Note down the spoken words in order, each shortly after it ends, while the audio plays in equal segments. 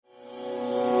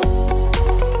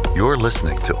You're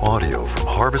listening to audio from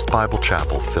Harvest Bible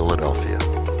Chapel, Philadelphia,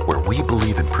 where we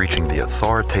believe in preaching the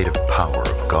authoritative power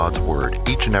of God's Word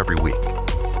each and every week.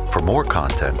 For more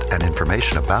content and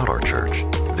information about our church,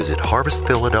 visit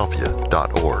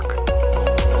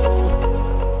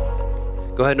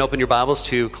harvestphiladelphia.org. Go ahead and open your Bibles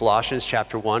to Colossians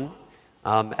chapter 1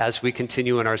 as we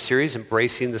continue in our series,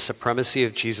 Embracing the Supremacy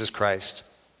of Jesus Christ.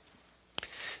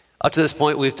 Up to this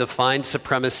point, we've defined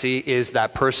supremacy is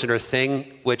that person or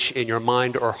thing which in your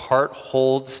mind or heart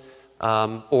holds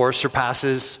or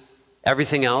surpasses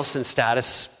everything else in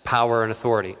status, power, and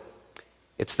authority.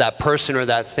 It's that person or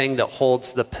that thing that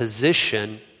holds the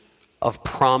position of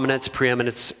prominence,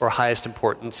 preeminence, or highest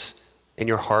importance in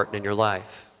your heart and in your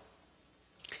life.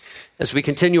 As we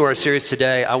continue our series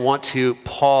today, I want to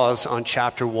pause on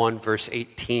chapter 1, verse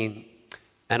 18.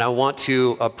 And I want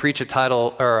to preach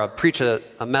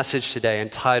a message today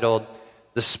entitled,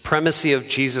 The Supremacy of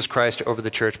Jesus Christ Over the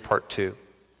Church, Part 2.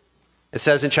 It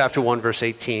says in chapter 1, verse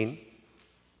 18,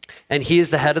 "And he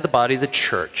is the head of the body, the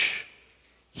church.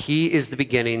 He is the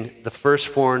beginning, the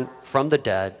firstborn from the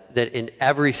dead, that in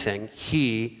everything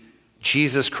he,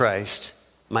 Jesus Christ,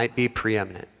 might be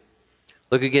preeminent."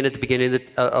 Look again at the beginning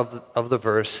of the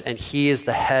verse. "And he is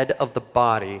the head of the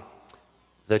body,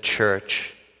 the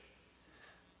church."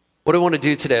 What I want to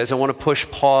do today is I want to push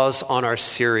pause on our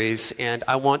series, and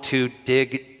I want to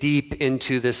dig deep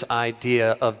into this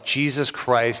idea of Jesus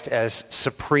Christ as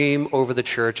supreme over the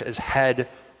church, as head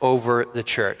over the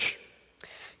church.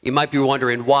 You might be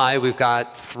wondering why we've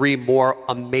got 3 more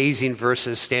amazing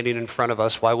verses standing in front of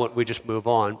us. Why wouldn't we just move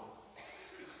on?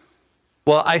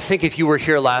 Well, I think if you were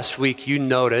here last week, you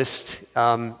noticed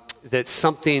that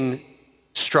something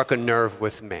struck a nerve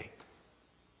with me.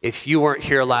 If you weren't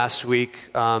here last week,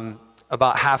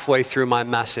 about halfway through my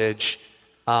message,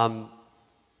 I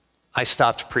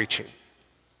stopped preaching.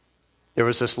 There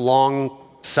was this long,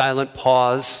 silent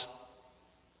pause,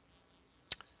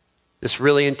 this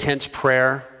really intense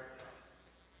prayer,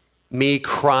 me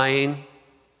crying,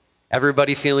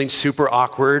 everybody feeling super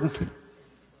awkward,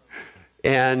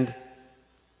 and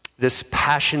this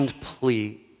passionate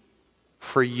plea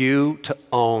for you to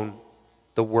own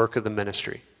the work of the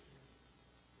ministry.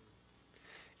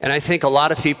 And I think a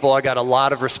lot of people, I got a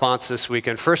lot of response this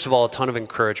weekend. First of all, a ton of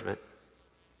encouragement.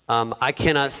 I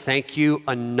cannot thank you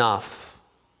enough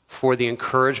for the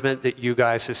encouragement that you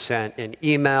guys have sent in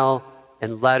email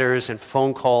and letters and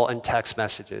phone call and text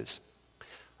messages.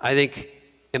 I think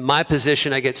in my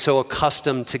position, I get so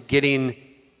accustomed to getting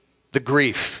the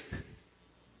grief.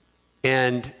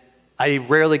 And I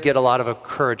rarely get a lot of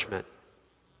encouragement.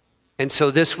 And so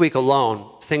this week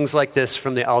alone, things like this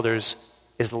from the elders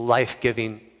is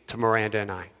life-giving to Miranda and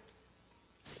I.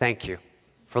 Thank you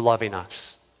for loving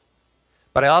us.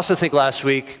 But I also think last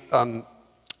week,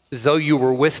 though you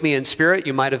were with me in spirit,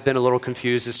 you might have been a little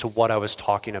confused as to what I was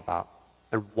talking about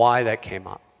and why that came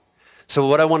up. So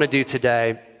what I want to do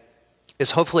today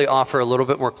is hopefully offer a little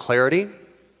bit more clarity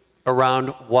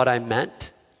around what I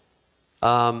meant,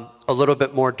 a little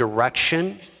bit more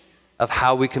direction of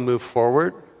how we can move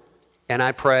forward, and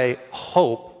I pray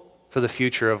hope for the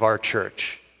future of our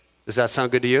church. Does that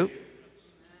sound good to you?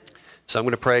 So I'm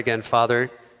going to pray again.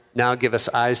 Father, now give us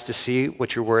eyes to see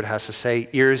what your word has to say,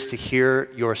 ears to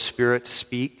hear your spirit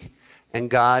speak, and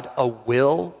God, a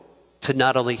will to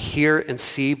not only hear and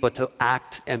see, but to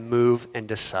act and move and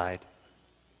decide.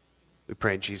 We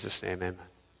pray in Jesus' name, amen.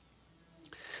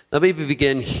 Let me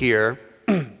begin here.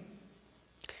 In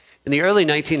the early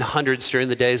 1900s, during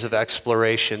the days of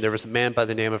exploration, there was a man by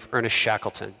the name of Ernest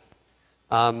Shackleton.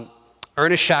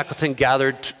 Ernest Shackleton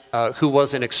who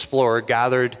was an explorer,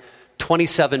 gathered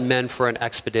 27 men for an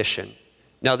expedition.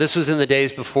 Now, this was in the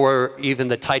days before even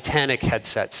the Titanic had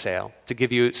set sail, to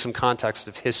give you some context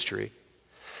of history.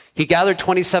 He gathered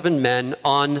 27 men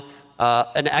on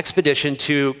an expedition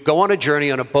to go on a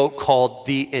journey on a boat called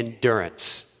the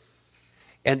Endurance.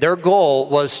 And their goal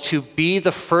was to be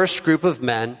the first group of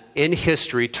men in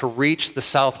history to reach the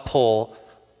South Pole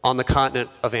on the continent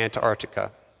of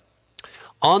Antarctica.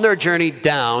 On their journey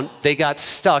down, they got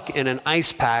stuck in an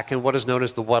ice pack in what is known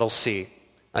as the Weddell Sea,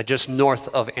 just north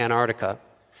of Antarctica.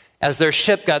 As their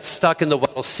ship got stuck in the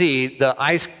Weddell Sea, the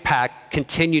ice pack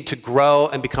continued to grow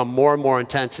and become more and more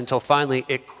intense until finally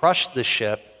it crushed the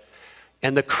ship,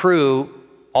 and the crew,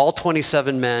 all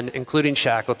 27 men, including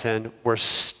Shackleton, were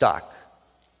stuck.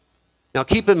 Now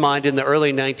keep in mind, in the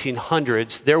early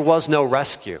 1900s, there was no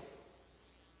rescue.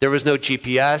 There was no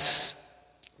GPS,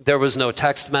 there was no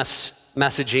text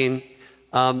messaging,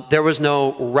 there was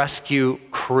no rescue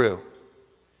crew.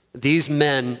 These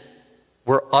men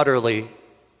were utterly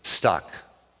stuck.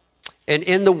 And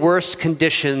in the worst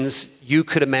conditions you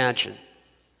could imagine.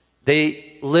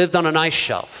 They lived on an ice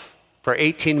shelf for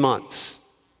 18 months,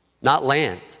 not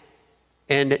land,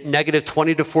 and negative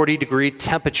 20 to 40 degree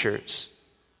temperatures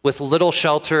with little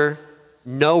shelter,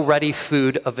 no ready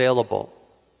food available.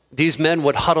 These men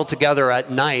would huddle together at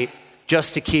night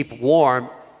just to keep warm,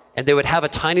 and they would have a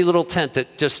tiny little tent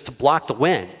that just to block the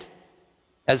wind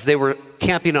as they were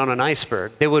camping on an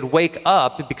iceberg. They would wake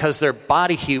up because their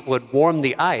body heat would warm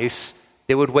the ice.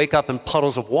 They would wake up in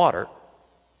puddles of water.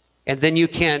 And then you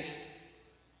can't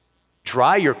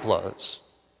dry your clothes.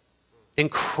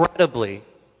 Incredibly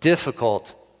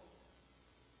difficult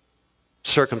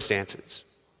circumstances.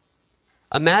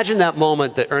 Imagine that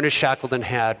moment that Ernest Shackleton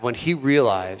had when he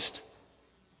realized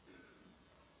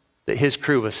that his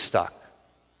crew was stuck.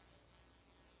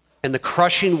 And the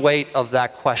crushing weight of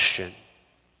that question,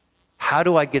 how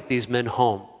do I get these men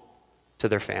home to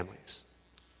their families?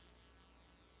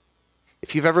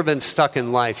 If you've ever been stuck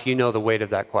in life, you know the weight of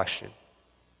that question.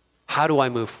 How do I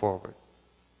move forward?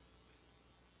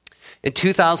 In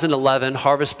 2011,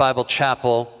 Harvest Bible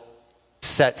Chapel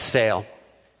set sail.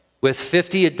 With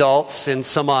 50 adults and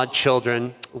some odd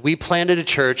children, we planted a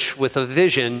church with a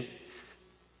vision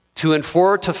to, in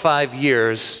 4 to 5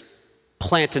 years,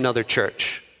 plant another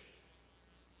church.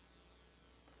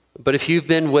 But if you've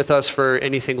been with us for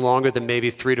anything longer than maybe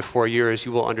 3 to 4 years,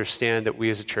 you will understand that we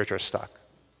as a church are stuck.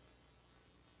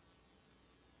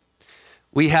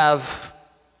 We have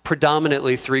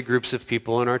predominantly 3 groups of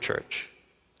people in our church.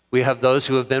 We have those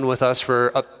who have been with us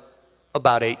for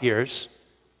about 8 years.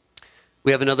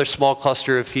 We have another small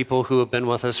cluster of people who have been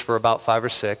with us for about 5 or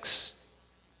 6.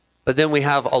 But then we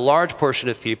have a large portion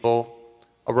of people,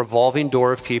 a revolving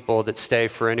door of people that stay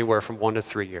for anywhere from 1 to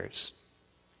 3 years.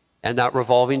 And that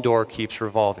revolving door keeps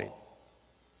revolving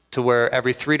to where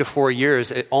every 3 to 4 years,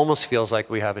 it almost feels like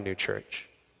we have a new church.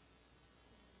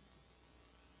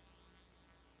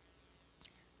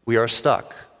 We are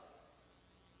stuck.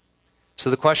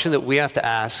 So the question that we have to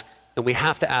ask, and we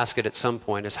have to ask it at some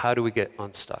point, is how do we get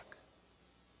unstuck?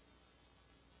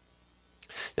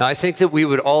 Now, I think that we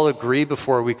would all agree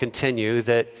before we continue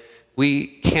that we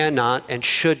cannot and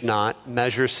should not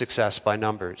measure success by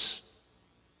numbers.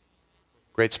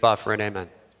 Great spot for an amen.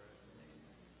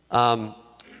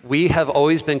 We have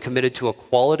always been committed to a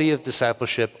quality of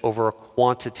discipleship over a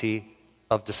quantity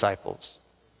of disciples.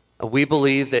 And we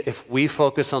believe that if we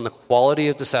focus on the quality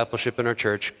of discipleship in our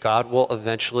church, God will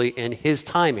eventually, in His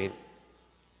timing,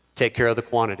 take care of the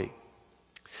quantity.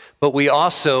 But we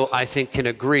also, I think, can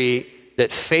agree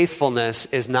that faithfulness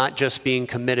is not just being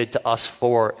committed to us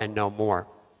 4 and no more.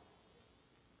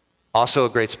 Also a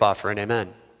great spot for an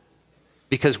amen.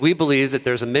 Because we believe that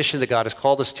there's a mission that God has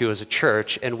called us to as a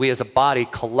church, and we as a body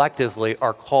collectively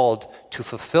are called to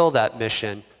fulfill that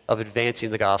mission of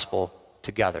advancing the gospel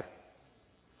together.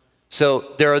 So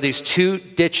there are these 2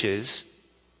 ditches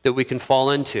that we can fall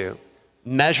into: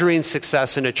 measuring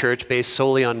success in a church based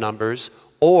solely on numbers,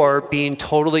 or being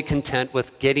totally content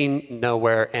with getting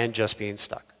nowhere and just being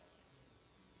stuck.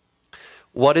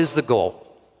 What is the goal?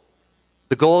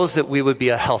 The goal is that we would be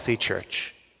a healthy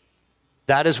church.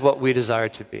 That is what we desire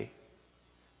to be.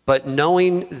 But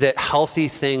knowing that healthy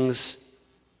things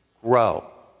grow,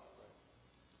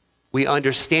 we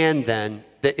understand then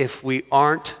that if we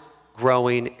aren't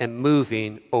growing and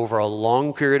moving over a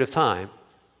long period of time,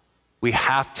 we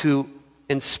have to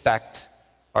inspect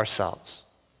ourselves.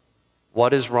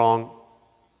 What is wrong?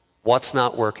 What's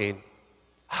not working?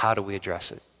 How do we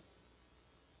address it?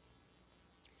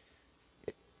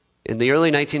 In the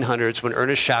early 1900s, when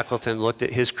Ernest Shackleton looked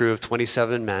at his crew of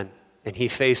 27 men and he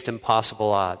faced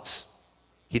impossible odds,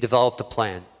 he developed a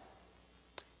plan.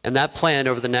 And that plan,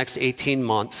 over the next 18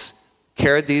 months,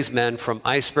 carried these men from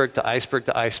iceberg to iceberg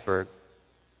to iceberg,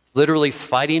 literally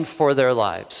fighting for their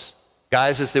lives.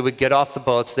 Guys, as they would get off the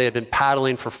boats, they had been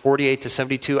paddling for 48 to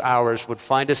 72 hours, would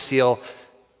find a seal,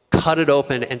 cut it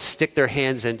open, and stick their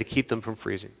hands in to keep them from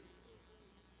freezing.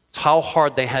 It's how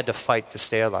hard they had to fight to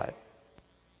stay alive.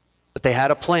 But they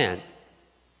had a plan.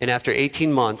 And after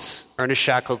 18 months, Ernest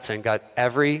Shackleton got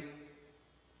every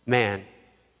man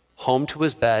home to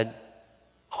his bed,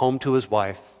 home to his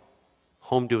wife,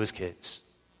 home to his kids.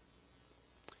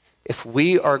 If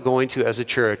we are going to, as a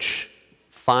church,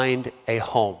 find a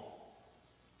home,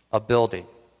 a building,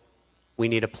 we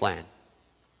need a plan.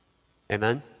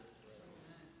 Amen?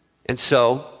 And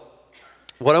so,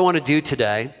 what I want to do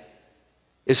today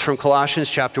is from Colossians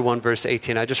chapter 1, verse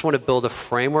 18. I just want to build a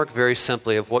framework very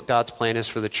simply of what God's plan is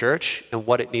for the church and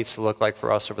what it needs to look like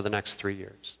for us over the next 3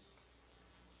 years.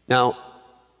 Now,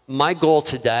 my goal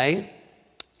today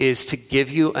is to give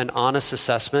you an honest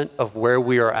assessment of where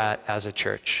we are at as a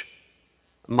church.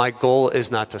 My goal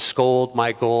is not to scold.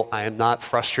 I am not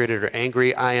frustrated or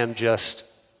angry. I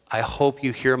hope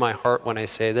you hear my heart when I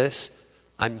say this.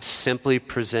 I'm simply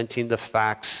presenting the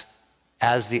facts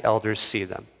as the elders see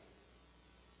them.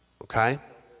 Okay?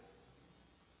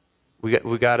 We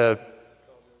got to...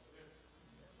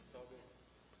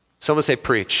 Someone say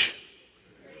preach.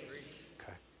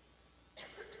 Okay.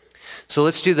 So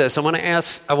let's do this. I want to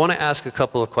ask a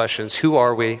couple of questions. Who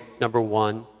are we? Number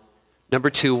one. Number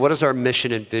two, what is our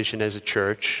mission and vision as a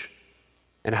church?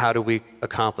 And how do we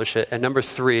accomplish it? And number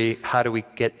three, how do we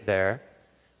get there?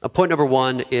 Point number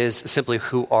one is simply,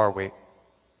 who are we?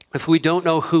 If we don't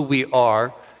know who we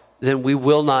are, then we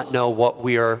will not know what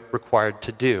we are required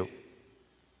to do.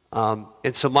 And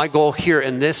so my goal here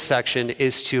in this section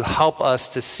is to help us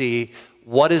to see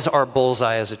what is our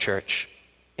bullseye as a church.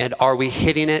 And are we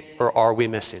hitting it or are we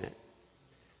missing it?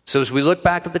 So as we look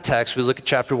back at the text, we look at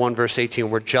chapter 1, verse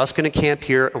 18. We're just going to camp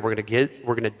here, and we're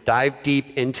going to dive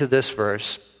deep into this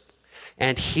verse.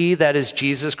 And he, that is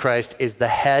Jesus Christ, is the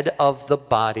head of the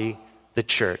body, the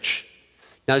church.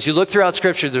 Now, as you look throughout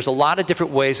Scripture, there's a lot of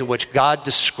different ways in which God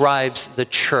describes the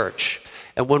church.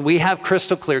 And when we have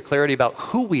crystal clear clarity about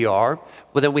who we are,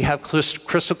 well, then we have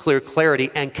crystal clear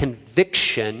clarity and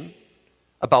conviction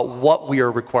about what we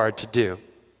are required to do.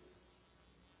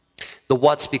 The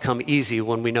what's become easy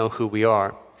when we know who we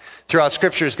are. Throughout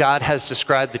Scriptures, God has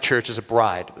described the church as a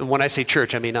bride. And when I say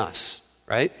church, I mean us,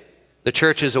 right? The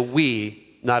church is a we,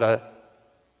 not a,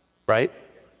 right?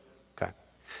 Okay.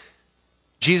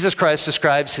 Jesus Christ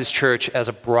describes his church as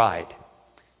a bride.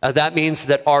 That means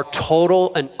that our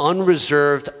total and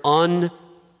unreserved,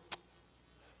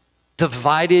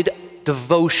 undivided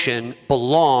devotion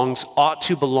ought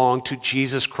to belong to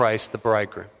Jesus Christ, the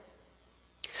bridegroom.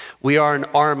 We are an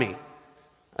army.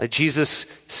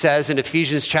 Jesus says in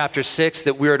Ephesians chapter 6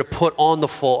 that we are to put on the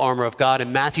full armor of God.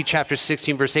 In Matthew chapter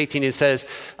 16, verse 18, it says,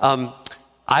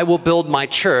 I will build my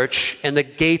church, and the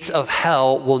gates of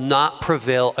hell will not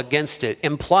prevail against it,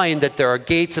 implying that there are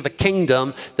gates of a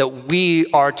kingdom that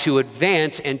we are to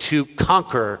advance and to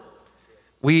conquer.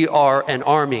 We are an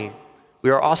army.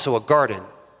 We are also a garden.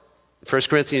 In 1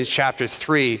 Corinthians chapter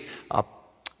 3,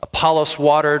 Apollos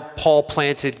watered, Paul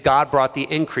planted, God brought the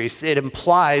increase. It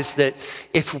implies that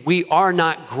if we are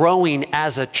not growing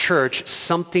as a church,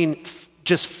 something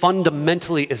just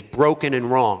fundamentally is broken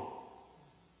and wrong.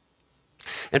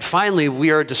 And finally, we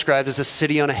are described as a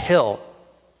city on a hill.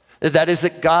 That is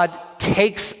that God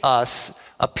takes us,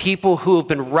 a people who have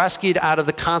been rescued out of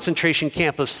the concentration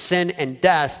camp of sin and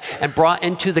death and brought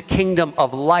into the kingdom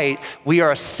of light. We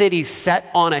are a city set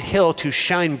on a hill to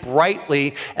shine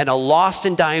brightly in a lost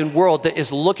and dying world that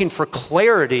is looking for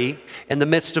clarity in the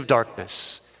midst of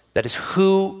darkness. That is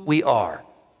who we are.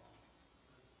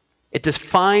 It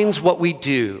defines what we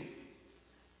do.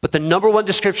 But the number one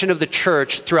description of the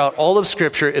church throughout all of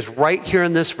Scripture is right here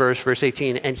in this verse, verse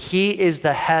 18. And he is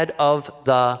the head of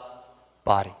the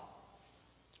body.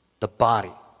 The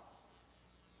body.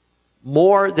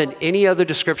 More than any other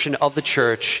description of the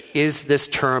church is this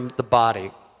term, the body,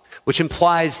 which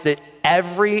implies that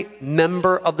every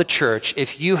member of the church,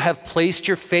 if you have placed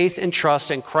your faith and trust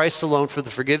in Christ alone for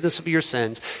the forgiveness of your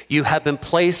sins, you have been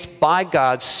placed by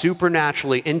God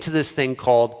supernaturally into this thing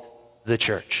called the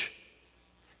church.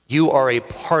 You are a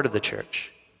part of the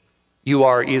church. You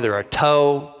are either a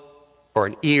toe or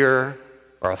an ear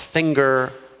or a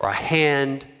finger or a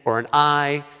hand or an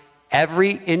eye.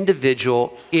 Every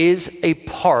individual is a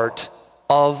part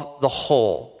of the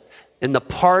whole. And the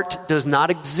part does not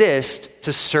exist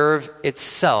to serve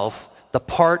itself. The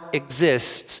part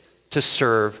exists to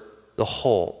serve the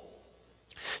whole.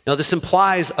 Now, this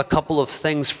implies a couple of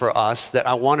things for us that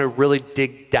I want to really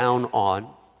dig down on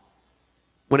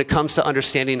when it comes to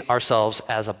understanding ourselves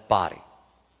as a body.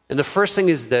 And the first thing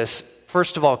is this,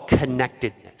 first of all,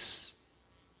 connectedness.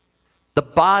 The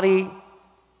body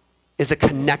is a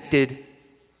connected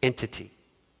entity.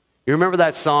 You remember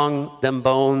that song, Them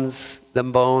Bones?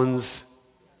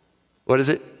 What is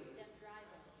it?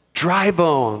 Dry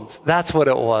bones. That's what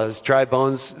it was. Dry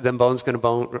bones, them bones gonna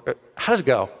bone. How does it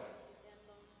go?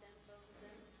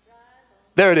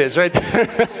 There it is, right there.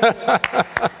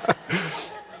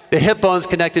 The hip bone's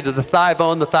connected to the thigh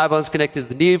bone's connected to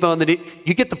the knee bone.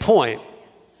 You get the point.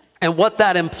 And what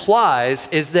that implies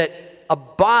is that a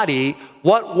body,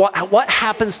 what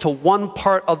happens to one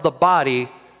part of the body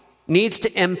needs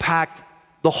to impact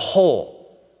the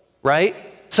whole, right?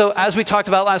 So as we talked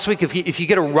about last week, if you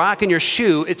get a rock in your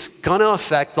shoe, it's gonna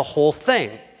affect the whole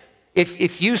thing.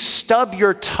 If you stub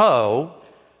your toe,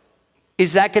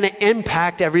 is that gonna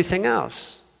impact everything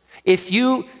else? If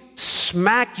you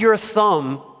smack your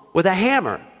thumb with a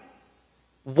hammer,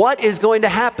 what is going to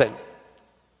happen?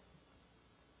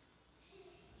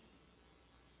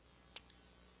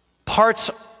 Parts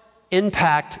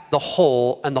impact the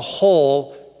whole, and the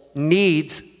whole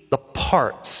needs the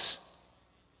parts.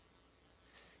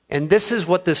 And this is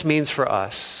what this means for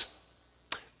us.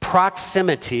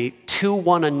 Proximity to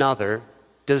one another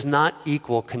does not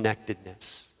equal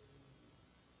connectedness.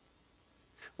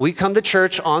 We come to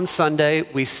church on Sunday,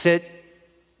 we sit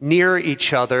near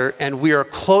each other, and we are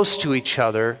close to each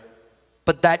other,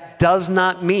 but that does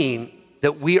not mean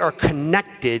that we are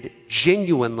connected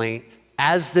genuinely,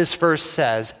 as this verse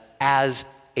says, as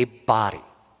a body.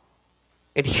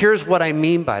 And here's what I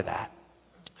mean by that.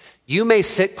 You may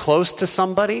sit close to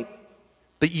somebody,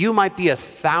 but you might be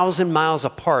 1,000 miles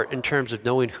apart in terms of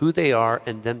knowing who they are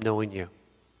and them knowing you.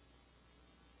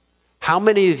 How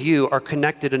many of you are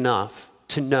connected enough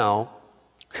to know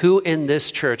who in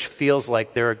this church feels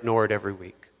like they're ignored every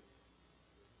week?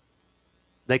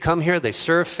 They come here, they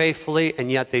serve faithfully,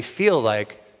 and yet they feel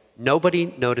like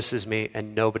nobody notices me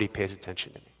and nobody pays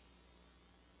attention to me.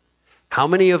 How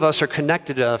many of us are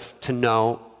connected enough to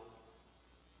know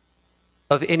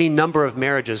of any number of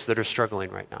marriages that are struggling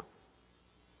right now?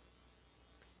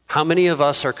 How many of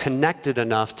us are connected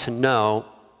enough to know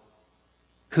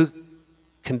who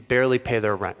can barely pay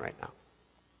their rent right now?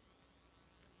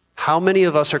 How many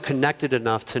of us are connected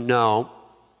enough to know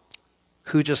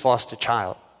who just lost a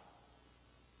child?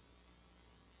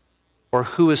 Or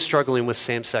who is struggling with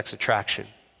same-sex attraction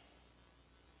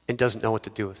and doesn't know what to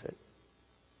do with it?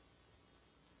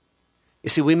 You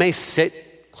see, we may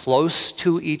sit close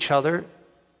to each other,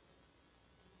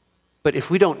 but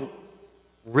if we don't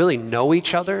really know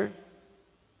each other,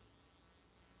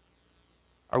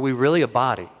 are we really a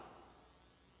body,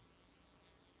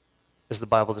 as the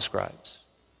Bible describes?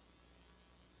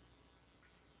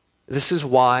 This is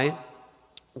why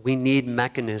we need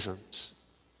mechanisms.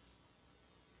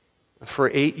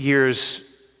 For 8 years,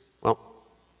 well,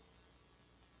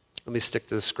 let me stick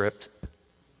to the script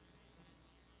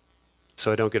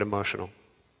so I don't get emotional.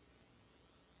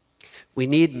 We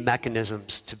need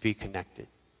mechanisms to be connected.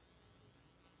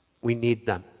 We need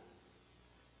them.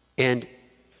 And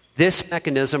this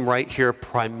mechanism right here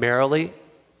primarily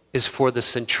is for the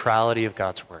centrality of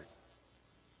God's Word.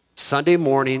 Sunday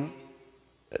morning,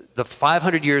 the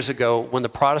 500 years ago when the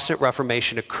Protestant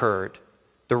Reformation occurred,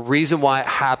 the reason why it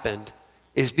happened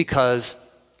is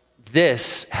because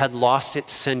this had lost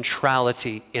its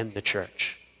centrality in the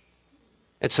church.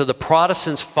 And so the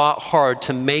Protestants fought hard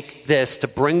to make this, to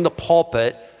bring the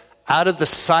pulpit out of the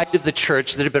side of the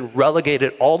church that had been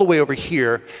relegated all the way over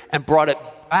here and brought it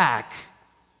back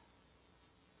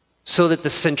so that the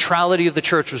centrality of the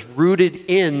church was rooted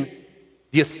in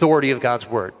the authority of God's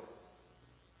Word.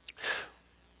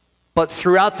 But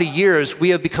throughout the years, we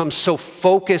have become so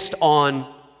focused on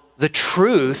the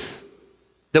truth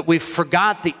that we've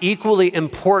forgot the equally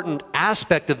important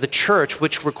aspect of the church,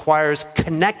 which requires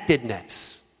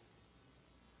connectedness.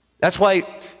 That's why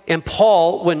in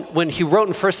Paul, when he wrote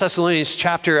in 1 Thessalonians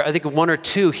chapter, I think 1 or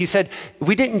 2, he said,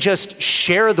 we didn't just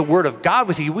share the word of God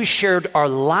with you, we shared our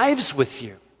lives with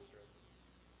you.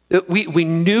 We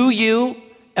knew you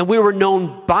and we were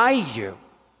known by you.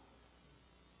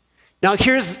 Now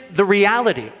here's the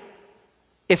reality.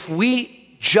 If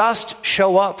we just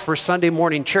show up for Sunday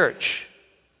morning church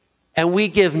and we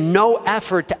give no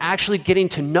effort to actually getting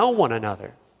to know one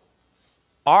another,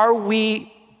 are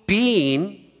we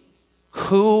being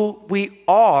who we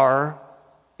are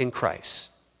in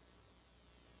Christ?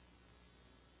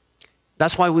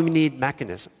 That's why we need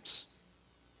mechanisms.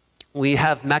 We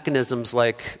have mechanisms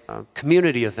like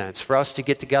community events for us to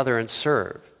get together and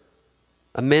serve.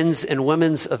 Men's and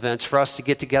women's events for us to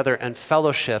get together and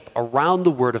fellowship around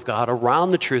the Word of God,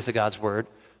 around the truth of God's Word,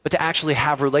 but to actually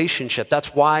have relationship.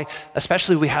 That's why,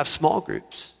 especially, we have small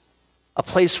groups, a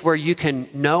place where you can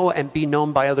know and be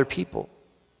known by other people.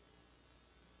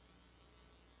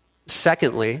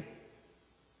 Secondly,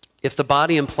 if the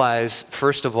body implies,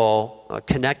 first of all,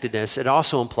 connectedness, it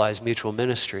also implies mutual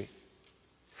ministry.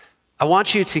 I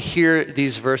want you to hear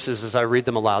these verses as I read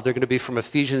them aloud. They're going to be from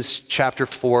Ephesians chapter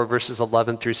 4, verses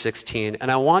 11 through 16.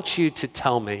 And I want you to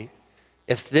tell me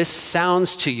if this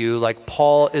sounds to you like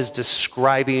Paul is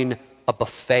describing a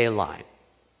buffet line.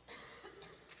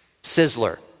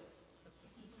 Sizzler,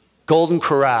 Golden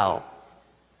Corral.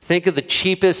 Think of the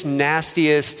cheapest,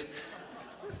 nastiest.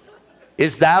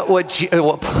 Is that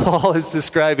what Paul is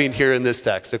describing here in this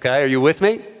text? Okay, are you with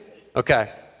me?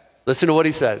 Okay, listen to what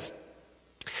he says.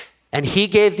 And he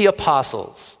gave the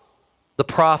apostles, the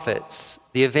prophets,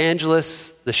 the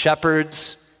evangelists, the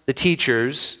shepherds, the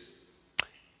teachers,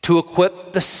 to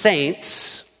equip the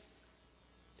saints,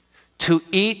 to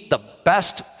eat the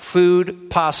best food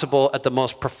possible at the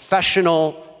most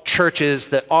professional churches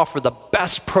that offer the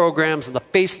best programs on the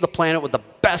face of the planet with the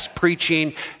best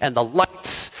preaching and the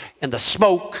lights and the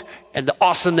smoke and the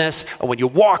awesomeness. And when you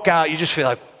walk out, you just feel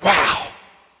like, wow,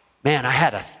 man,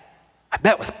 I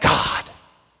met with God.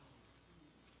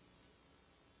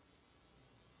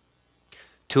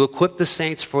 To equip the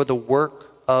saints for the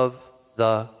work of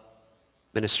the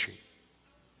ministry,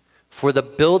 for the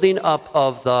building up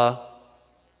of the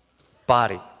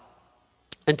body,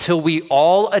 until we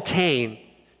all attain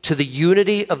to the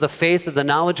unity of the faith of the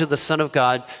knowledge of the Son of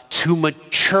God, to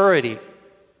maturity,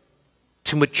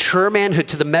 to mature manhood,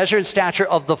 to the measure and stature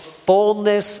of the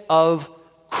fullness of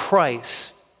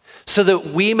Christ, so that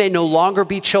we may no longer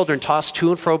be children tossed to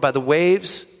and fro by the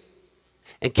waves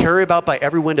and carried about by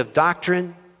every wind of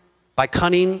doctrine, by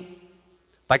cunning,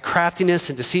 by craftiness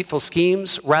and deceitful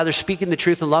schemes. Rather, speaking the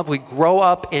truth in love, we grow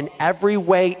up in every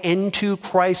way into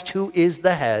Christ, who is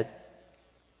the head,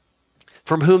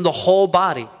 from whom the whole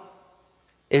body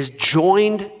is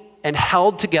joined and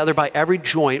held together by every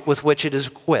joint with which it is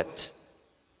equipped.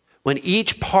 When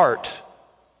each part,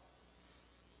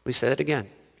 we say that again,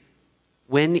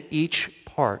 when each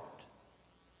part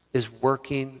is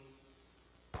working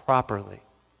properly,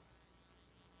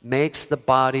 makes the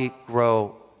body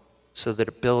grow so that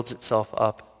it builds itself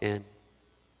up in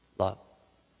love.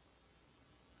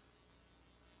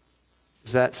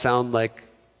 Does that sound like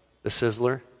the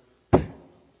Sizzler?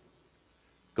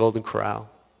 Golden Corral?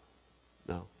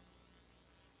 No.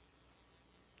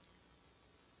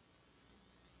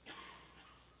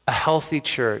 A healthy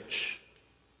church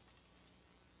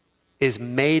is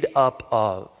made up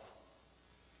of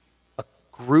a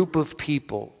group of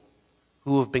people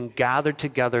who have been gathered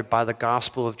together by the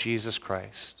gospel of Jesus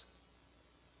Christ,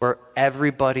 where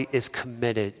everybody is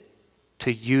committed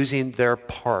to using their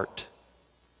part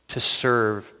to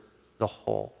serve the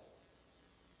whole.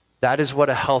 That is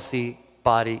what a healthy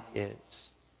body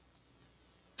is.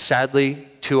 Sadly,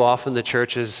 too often the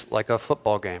church is like a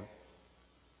football game.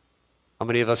 How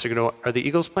many of us are the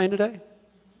Eagles playing today?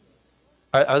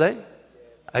 Are they?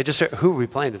 I just heard, who are we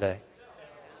playing today?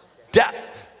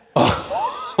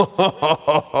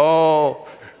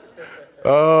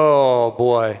 Oh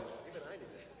boy.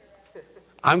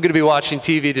 I'm going to be watching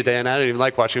TV today, and I don't even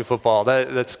like watching football.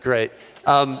 That's great.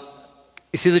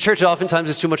 You see, the church oftentimes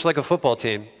is too much like a football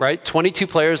team, right? 22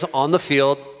 players on the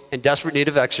field in desperate need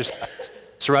of exercise,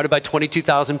 surrounded by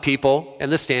 22,000 people in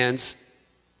the stands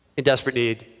in desperate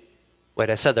need. Wait,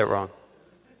 I said that wrong.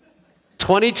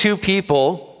 22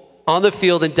 people on the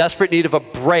field in desperate need of a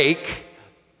break,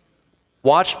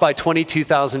 watched by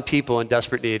 22,000 people in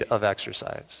desperate need of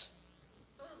exercise.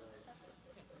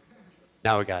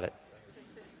 Now we got it.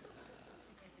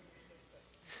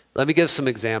 Let me give some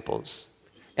examples.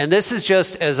 And this is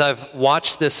just as I've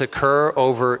watched this occur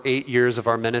over 8 years of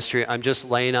our ministry, I'm just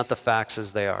laying out the facts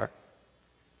as they are.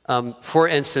 For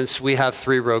instance, we have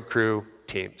 3 road crew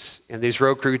teams. And these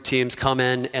road crew teams come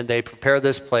in and they prepare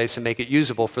this place and make it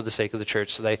usable for the sake of the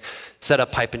church. So they set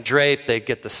up pipe and drape, they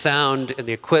get the sound and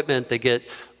the equipment, they get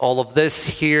all of this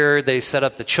here, they set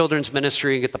up the children's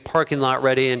ministry and get the parking lot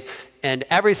ready and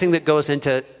everything that goes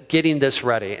into getting this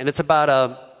ready. And it's about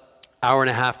an hour and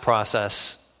a half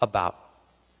process about.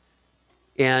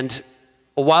 And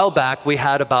a while back, we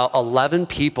had about 11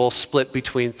 people split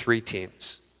between 3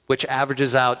 teams, which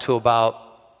averages out to about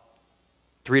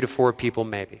 3 to 4 people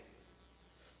maybe.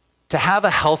 To have a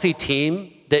healthy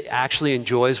team that actually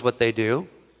enjoys what they do,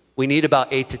 we need about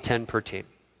 8 to 10 per team.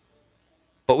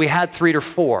 But we had 3 to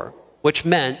 4, which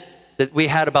meant that we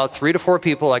had about 3 to 4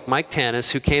 people like Mike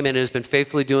Tanis, who came in and has been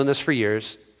faithfully doing this for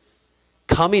years,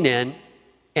 coming in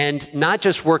and not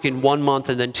just working 1 month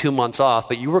and then 2 months off,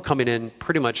 but you were coming in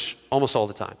pretty much almost all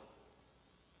the time.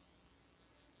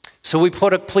 So we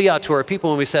put a plea out to our people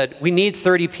and we said, we need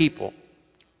 30 people,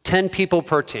 10 people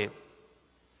per team.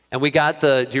 And we got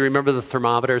do you remember the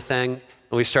thermometer thing?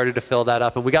 And we started to fill that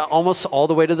up. And we got almost all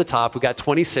the way to the top. We got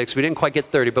 26. We didn't quite get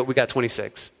 30, but we got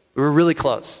 26. We were really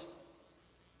close.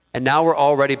 And now we're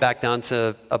already back down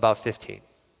to about 15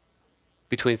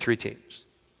 between 3 teams.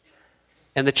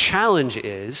 And the challenge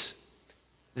is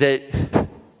that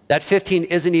 15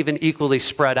 isn't even equally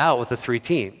spread out with the 3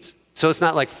 teams. So it's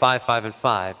not like 5, 5, and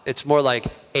 5. It's more like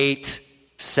 8,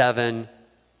 7,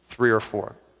 3, or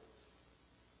 4.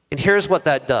 And here's what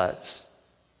that does.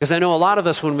 Because I know a lot of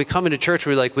us, when we come into church,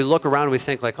 we look around and we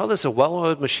think like, oh, this is a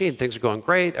well-oiled machine. Things are going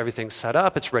great. Everything's set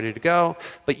up. It's ready to go.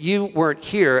 But you weren't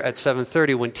here at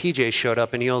 7:30 when TJ showed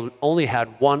up, and he only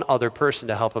had one other person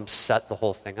to help him set the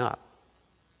whole thing up.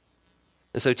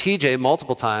 And so TJ,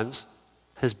 multiple times,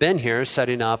 has been here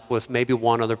setting up with maybe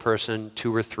one other person,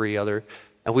 two or three other,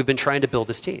 and we've been trying to build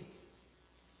this team.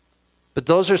 But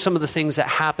those are some of the things that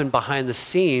happen behind the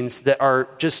scenes that are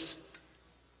just,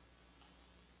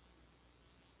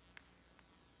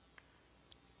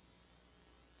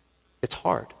 it's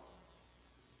hard.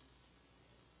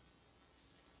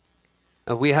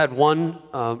 We had one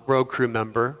road crew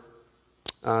member,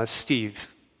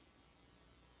 Steve.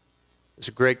 He's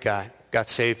a great guy, got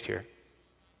saved here.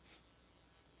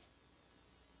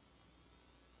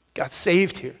 Got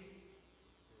saved here.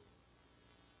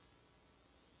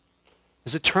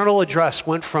 His eternal address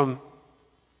went from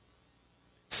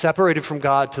separated from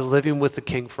God to living with the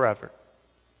King forever.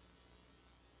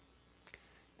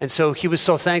 And so he was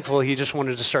so thankful, he just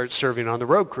wanted to start serving on the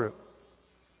road crew.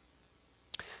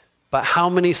 But how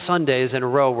many Sundays in a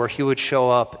row where he would show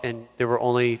up and there were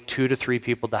only 2 to 3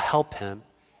 people to help him?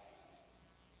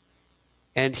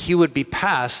 And he would be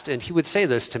passed, and he would say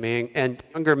this to me, and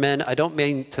younger men, I don't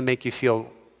mean to make you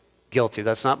feel guilty.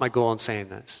 That's not my goal in saying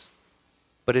this.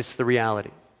 But it's the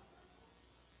reality.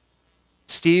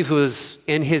 Steve, who was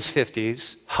in his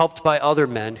 50s, helped by other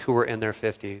men who were in their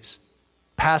 50s,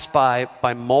 passed by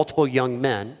multiple young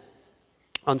men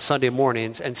on Sunday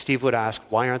mornings, and Steve would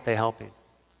ask, why aren't they helping?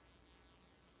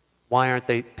 Why aren't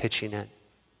they pitching in?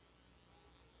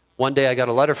 One day I got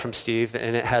a letter from Steve,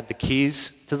 and it had the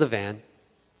keys to the van,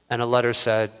 and a letter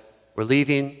said, we're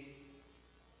leaving,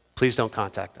 please don't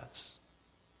contact us.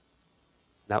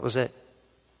 That was it.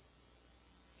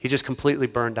 He just completely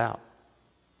burned out.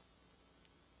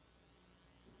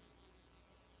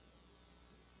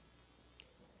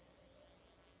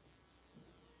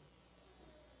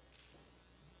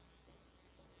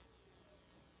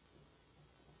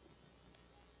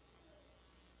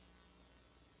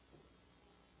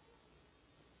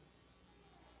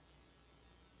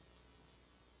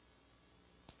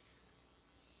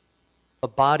 A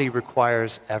body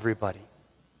requires everybody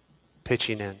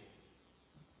pitching in.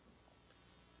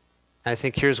 I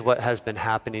think here's what has been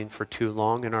happening for too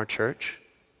long in our church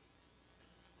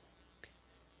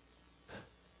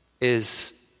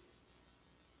is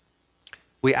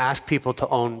we ask people to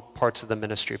own parts of the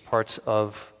ministry, parts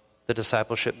of the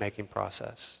discipleship making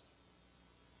process.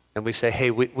 And we say, hey,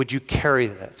 would you carry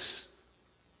this?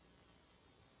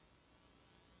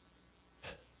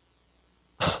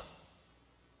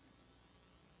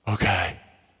 Okay.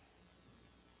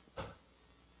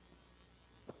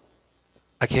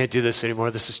 I can't do this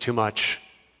anymore. This is too much.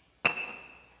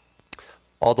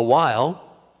 All the while,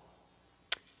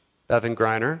 Bevan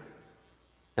Griner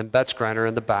and Betts Griner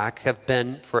in the back have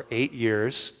been for 8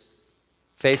 years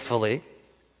faithfully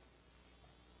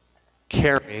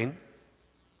carrying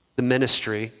the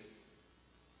ministry.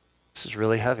 This is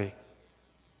really heavy.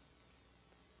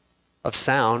 Of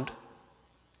sound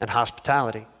and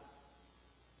hospitality.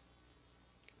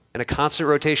 And a constant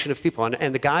rotation of people.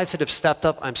 And the guys that have stepped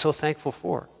up, I'm so thankful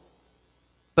for.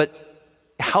 But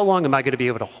how long am I going to be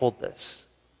able to hold this?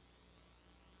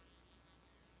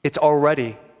 It's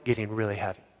already getting really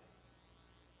heavy.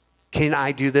 Can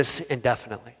I do this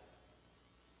indefinitely?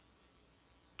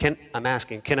 I'm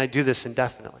asking, can I do this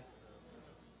indefinitely?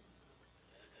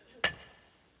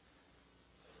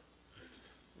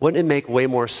 Wouldn't it make way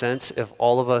more sense if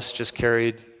all of us just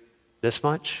carried this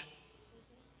much?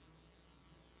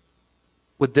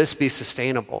 Would this be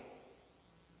sustainable?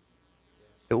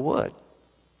 It would.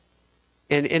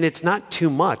 And it's not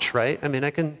too much, right? I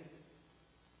mean,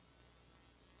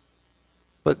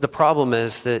 but the problem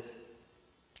is that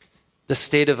the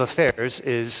state of affairs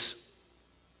is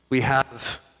we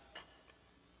have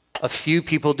a few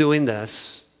people doing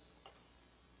this,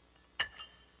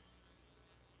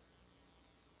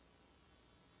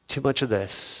 too much of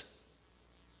this,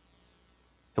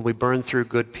 and we burn through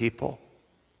good people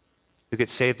who get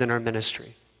saved in our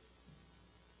ministry.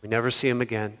 We never see them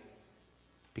again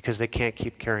because they can't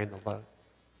keep carrying the load.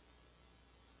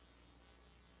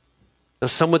 Now,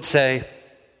 some would say,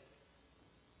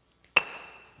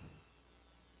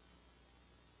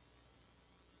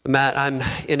 Matt, I'm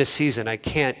in a season, I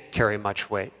can't carry much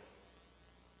weight.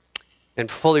 And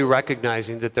fully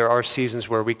recognizing that there are seasons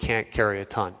where we can't carry a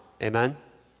ton. Amen?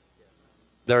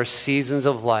 There are seasons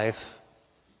of life,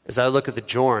 as I look at the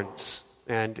Jorns,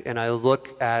 and I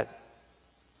look at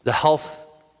the health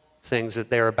things that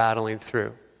they are battling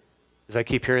through. As I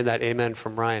keep hearing that amen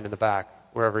from Ryan in the back,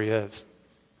 wherever he is.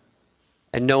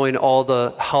 And knowing all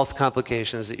the health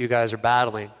complications that you guys are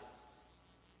battling,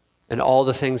 and all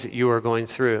the things that you are going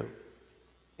through.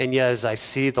 And yet, as I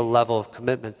see the level of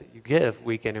commitment that you give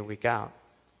week in and week out,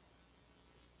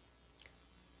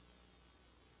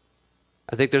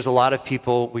 I think there's a lot of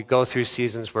people, we go through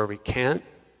seasons where we can't.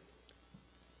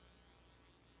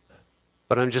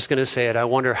 But I'm just going to say it. I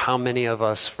wonder how many of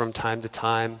us from time to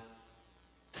time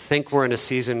think we're in a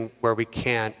season where we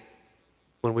can't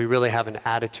when we really have an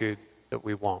attitude that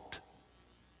we won't.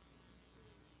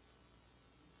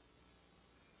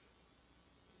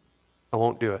 I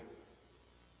won't do it.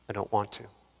 I don't want to.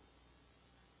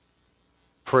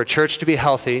 For a church to be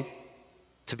healthy,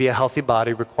 to be a healthy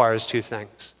body requires two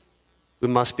things. We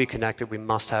must be connected. We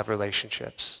must have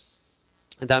relationships.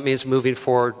 And that means moving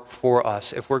forward for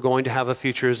us. If we're going to have a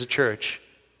future as a church,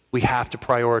 we have to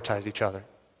prioritize each other.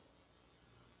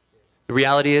 The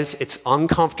reality is it's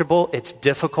uncomfortable. It's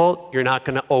difficult. You're not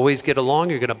going to always get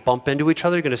along. You're going to bump into each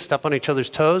other. You're going to step on each other's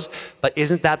toes. But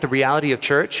isn't that the reality of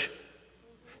church?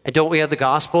 And don't we have the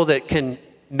gospel that can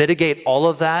mitigate all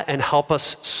of that and help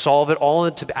us solve it all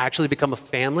and to actually become a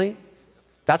family?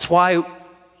 That's why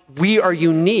we are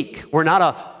unique. We're not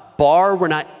a bar. We're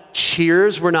not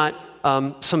Cheers. We're not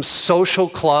some social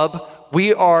club.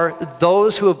 We are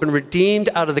those who have been redeemed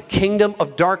out of the kingdom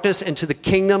of darkness into the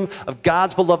kingdom of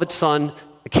God's beloved Son,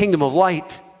 the kingdom of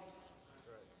light.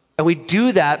 And we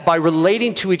do that by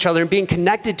relating to each other and being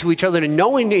connected to each other and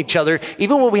knowing each other,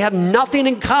 even when we have nothing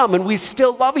in common, we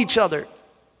still love each other.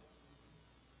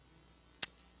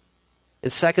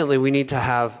 And secondly, we need to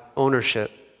have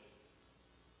ownership.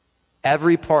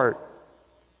 Every part,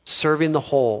 serving the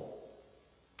whole,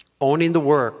 owning the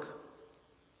work.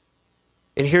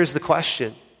 And here's the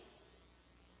question.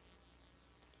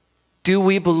 Do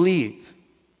we believe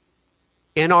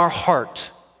in our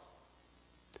heart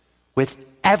with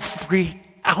every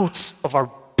ounce of our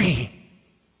being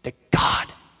that God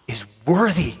is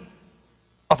worthy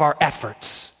of our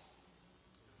efforts?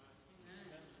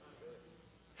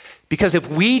 Because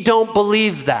if we don't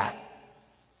believe that,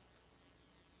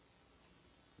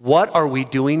 what are we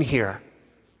doing here?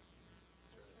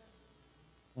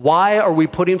 Why are we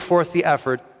putting forth the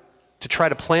effort to try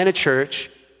to plant a church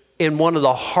in one of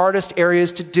the hardest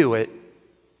areas to do it,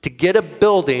 to get a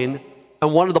building,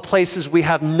 and one of the places we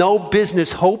have no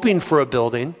business hoping for a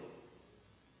building,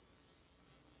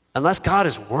 unless God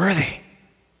is worthy,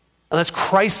 unless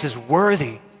Christ is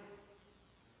worthy?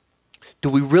 Do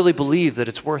we really believe that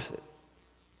it's worth it?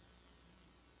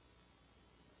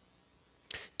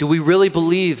 Do we really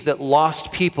believe that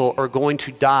lost people are going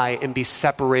to die and be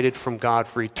separated from God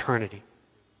for eternity?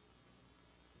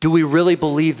 Do we really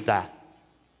believe that?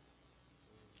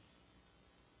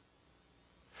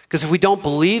 Because if we don't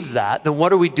believe that, then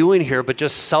what are we doing here but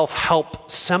just self-help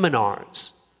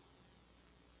seminars?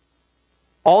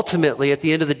 Ultimately, at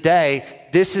the end of the day,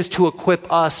 this is to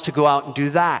equip us to go out and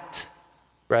do that,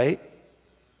 right?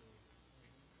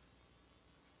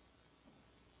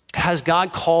 Has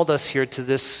God called us here to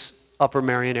this Upper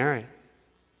Marion area?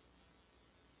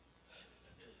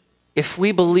 If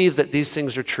we believe that these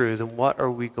things are true, then what are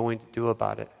we going to do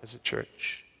about it as a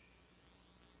church?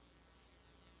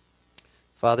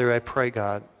 Father, I pray,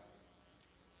 God,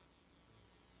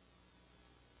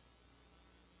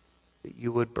 that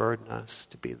you would burden us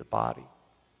to be the body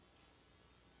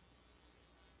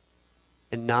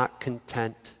and not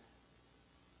content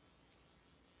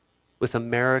with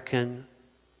American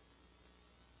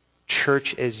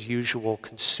church as usual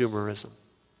consumerism,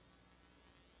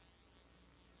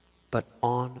 but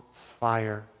on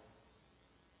fire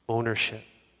ownership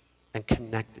and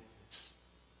connectedness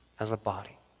as a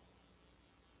body.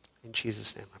 In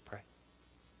Jesus' name I pray.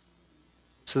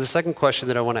 So the second question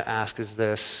that I want to ask is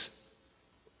this.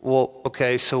 Well,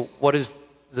 okay, so what is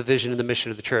the vision and the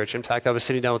mission of the church? In fact, I was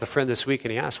sitting down with a friend this week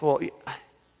and he asked, well,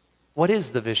 what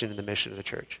is the vision and the mission of the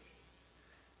church?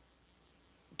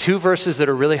 Two verses that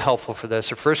are really helpful for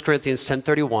this are 1 Corinthians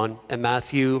 10:31 and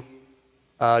Matthew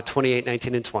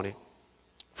 28:19 and 20.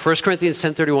 1 Corinthians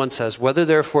 10:31 says, whether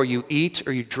therefore you eat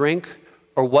or you drink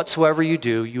or whatsoever you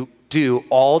do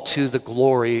all to the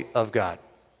glory of God,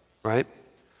 right?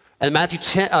 And Matthew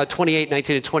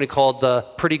 28:19 and 20 called the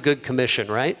Pretty Good Commission,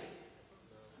 right?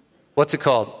 What's it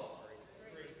called?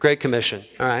 Great Commission,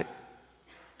 all right.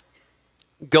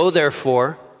 Go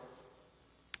therefore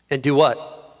and do what?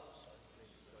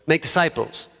 Make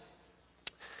disciples.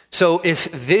 So if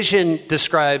vision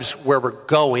describes where we're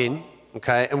going,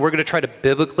 okay, and we're going to try to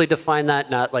biblically define that,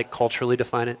 not like culturally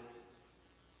define it.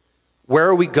 Where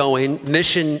are we going?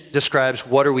 Mission describes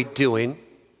what are we doing.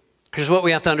 Here's what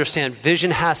we have to understand. Vision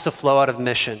has to flow out of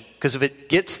mission. Because if it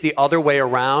gets the other way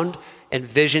around and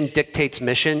vision dictates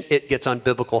mission, it gets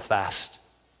unbiblical fast.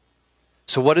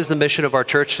 So what is the mission of our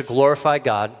church? To glorify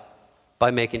God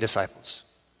by making disciples.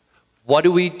 What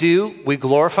do? We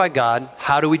glorify God.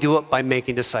 How do we do it? By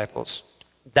making disciples.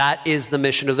 That is the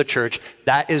mission of the church.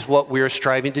 That is what we are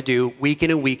striving to do week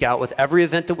in and week out with every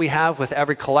event that we have, with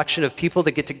every collection of people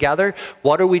that get together.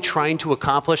 What are we trying to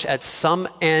accomplish? At some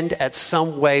end, at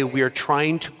some way, we are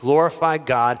trying to glorify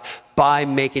God by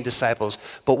making disciples.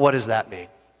 But what does that mean?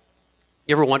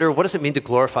 You ever wonder, what does it mean to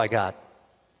glorify God?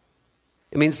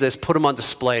 It means this: put him on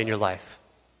display in your life.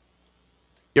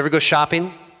 You ever go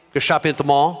shopping? Go shopping at the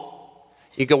mall?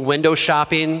 You go window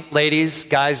shopping, ladies,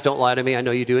 guys, don't lie to me. I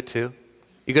know you do it too.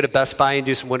 You go to Best Buy and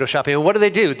do some window shopping. And what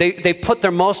do? They put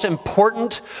their most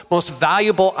important, most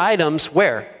valuable items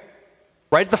where?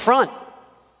 Right at the front.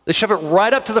 They shove it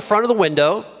right up to the front of the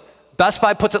window. Best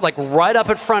Buy puts it like right up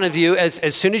in front of you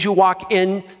as soon as you walk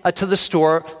in to the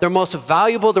store. Their most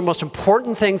valuable, their most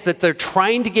important things that they're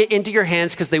trying to get into your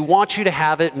hands because they want you to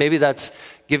have it. Maybe that's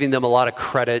giving them a lot of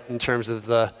credit in terms of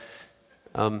the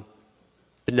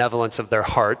benevolence of their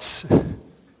hearts.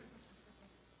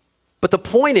 But the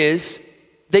point is,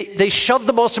 they shove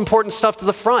the most important stuff to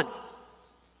the front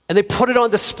and they put it on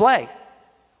display.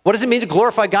 What does it mean to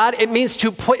glorify God? It means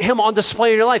to put him on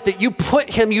display in your life, that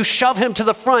you shove him to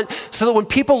the front so that when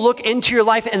people look into your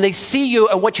life and they see you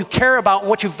and what you care about and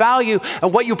what you value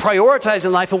and what you prioritize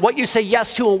in life and what you say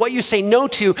yes to and what you say no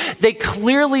to, they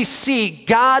clearly see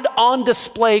God on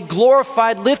display,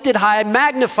 glorified, lifted high,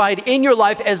 magnified in your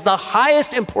life as the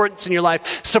highest importance in your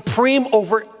life, supreme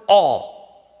over all.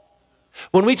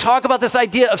 When we talk about this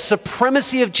idea of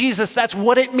supremacy of Jesus, that's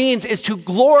what it means, is to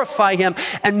glorify him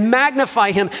and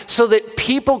magnify him so that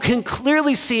people can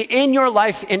clearly see in your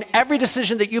life, in every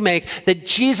decision that you make, that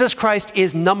Jesus Christ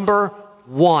is number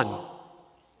one.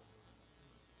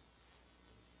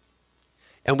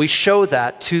 And we show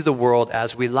that to the world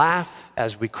as we laugh,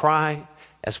 as we cry,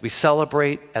 as we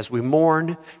celebrate, as we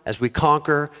mourn, as we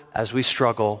conquer, as we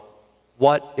struggle.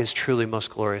 What is truly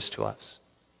most glorious to us?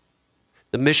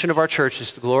 The mission of our church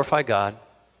is to glorify God.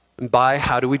 And by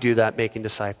how do we do that? Making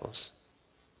disciples.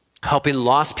 Helping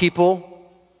lost people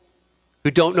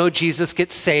who don't know Jesus get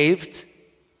saved.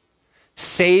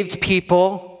 Saved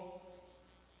people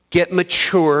get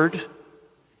matured.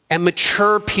 And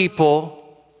mature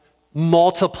people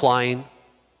multiplying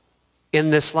in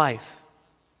this life.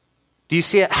 Do you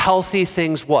see it? Healthy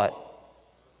things what?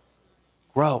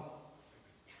 Grow.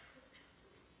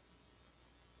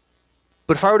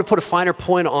 But if I were to put a finer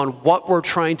point on what we're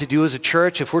trying to do as a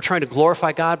church, if we're trying to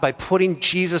glorify God by putting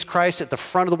Jesus Christ at the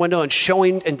front of the window and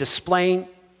showing and displaying,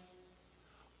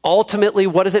 ultimately,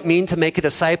 what does it mean to make a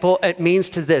disciple? It means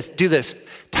to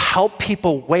help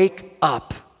people wake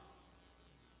up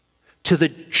to the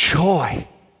joy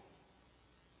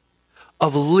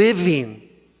of living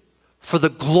for the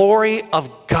glory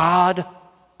of God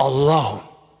alone.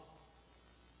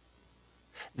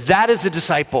 That is a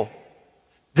disciple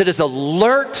that is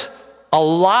alert,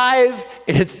 alive,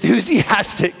 and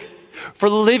enthusiastic for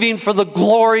living for the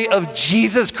glory of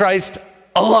Jesus Christ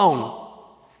alone.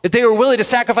 That they are willing to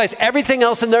sacrifice everything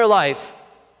else in their life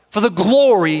for the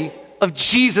glory of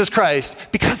Jesus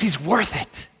Christ because he's worth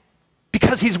it.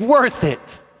 Because he's worth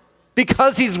it.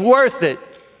 Because he's worth it.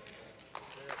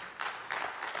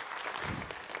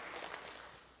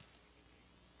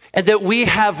 And that we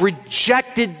have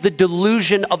rejected the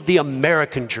delusion of the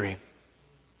American dream.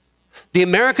 The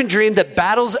American dream that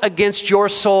battles against your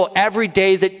soul every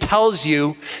day, that tells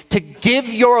you to give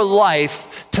your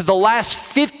life to the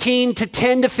last 10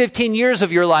 to 15 years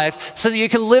of your life so that you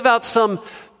can live out some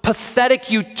pathetic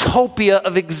utopia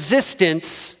of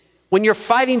existence when you're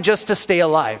fighting just to stay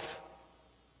alive.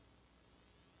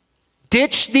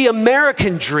 Ditch the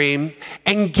American dream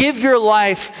and give your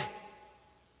life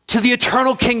to the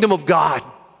eternal kingdom of God.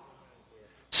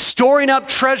 Storing up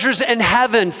treasures in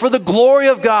heaven for the glory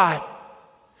of God.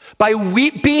 By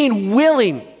being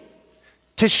willing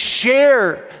to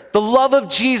share the love of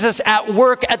Jesus at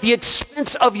work at the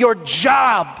expense of your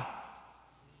job.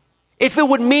 If it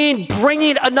would mean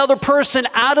bringing another person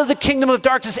out of the kingdom of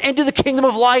darkness into the kingdom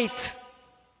of light.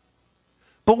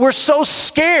 But we're so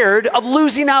scared of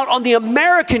losing out on the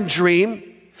American dream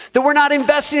that we're not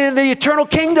investing in the eternal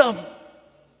kingdom.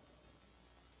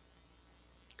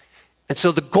 And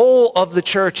so the goal of the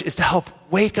church is to help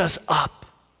wake us up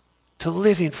to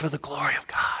living for the glory of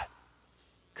God,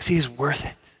 because he is worth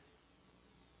it.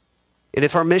 And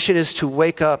if our mission is to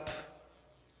wake up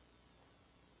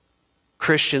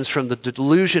Christians from the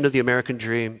delusion of the American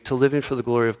dream to living for the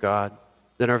glory of God,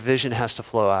 then our vision has to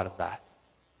flow out of that.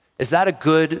 Is that a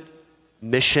good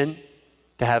mission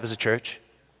to have as a church?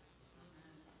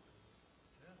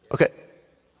 Okay.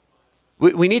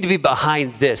 We need to be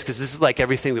behind this, because this is like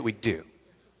everything that we do,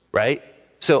 right?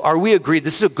 So are we agreed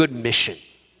this is a good mission?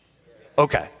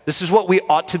 Okay, this is what we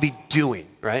ought to be doing,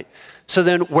 right? So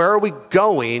then where are we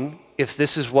going if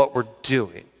this is what we're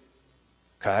doing?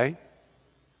 Okay?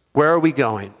 Where are we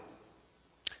going?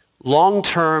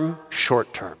 Long-term,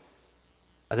 short-term.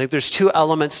 I think there's two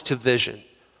elements to vision.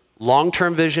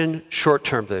 Long-term vision,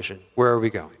 short-term vision. Where are we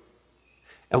going?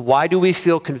 And why do we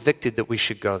feel convicted that we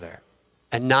should go there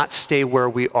and not stay where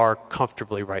we are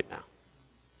comfortably right now?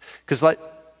 Because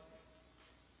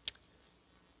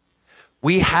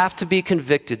we have to be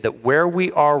convicted that where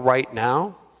we are right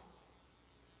now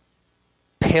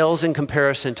pales in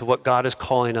comparison to what God is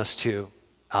calling us to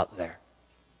out there.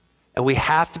 And we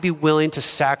have to be willing to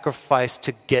sacrifice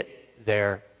to get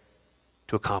there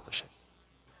to accomplish it.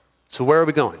 So where are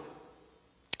we going?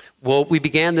 Well, we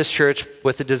began this church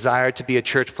with a desire to be a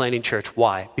church planting church.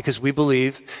 Why? Because we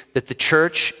believe that the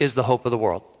church is the hope of the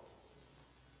world.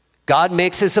 God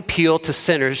makes his appeal to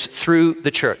sinners through the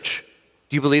church.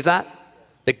 Do you believe that?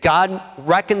 That God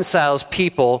reconciles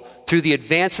people through the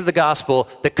advance of the gospel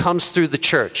that comes through the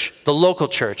church, the local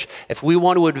church. If we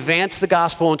want to advance the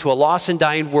gospel into a lost and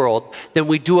dying world, then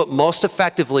we do it most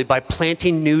effectively by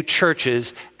planting new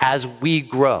churches as we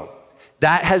grow.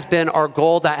 That has been our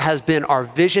goal. That has been our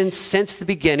vision since the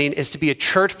beginning, is to be a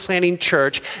church planting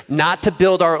church, not to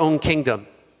build our own kingdom.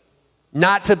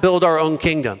 Not to build our own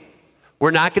kingdom. We're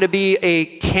not going to be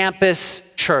a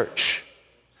campus church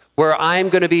where I'm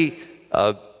going to be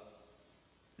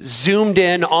zoomed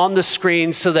in on the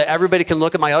screen so that everybody can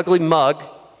look at my ugly mug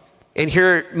and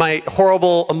hear my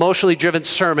horrible, emotionally driven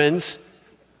sermons.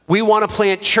 We want to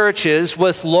plant churches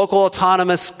with local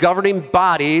autonomous governing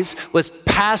bodies, with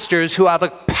pastors who have a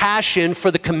passion for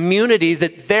the community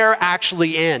that they're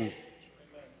actually in,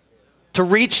 to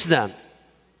reach them.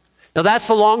 Now that's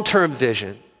the long-term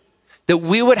vision, that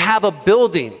we would have a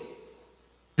building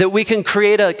that we can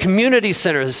create a community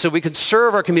center so we can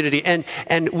serve our community,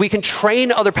 and we can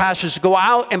train other pastors to go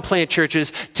out and plant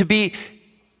churches to be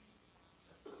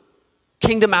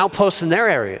kingdom outposts in their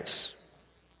areas.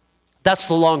 That's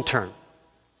the long term.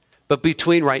 But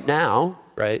between right now,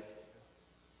 right,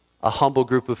 a humble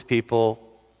group of people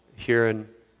here in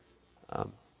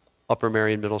Upper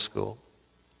Marion Middle School,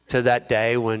 to that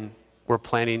day when we're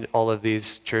planting all of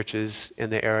these churches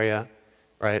in the area,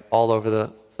 right, all over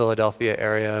the Philadelphia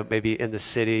area, maybe in the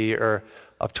city or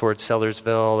up toward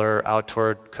Sellersville or out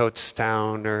toward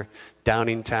Coatstown or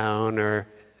Downingtown, or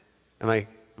am I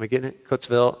getting it?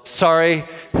 Coatesville? Sorry.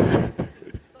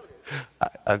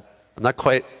 I'm not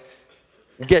quite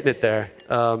getting it there.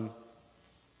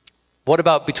 What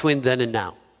about between then and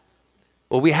now?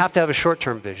 Well, we have to have a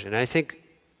short-term vision. And I think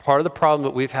part of the problem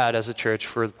that we've had as a church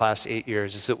for the past 8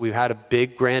 years is that we've had a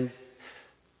big, grand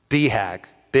BHAG,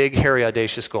 big, hairy,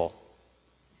 audacious goal.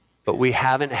 But we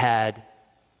have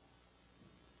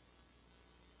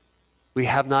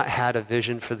not had a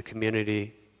vision for the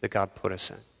community that God put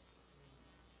us in.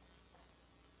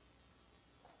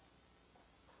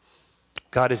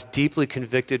 God has deeply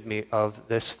convicted me of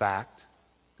this fact,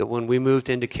 that when we moved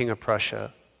into King of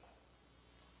Prussia,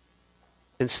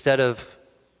 instead of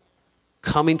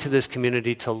coming to this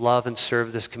community to love and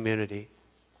serve this community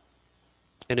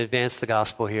and advance the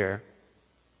gospel here,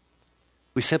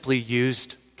 we simply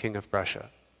used King of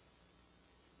Prussia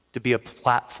to be a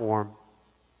platform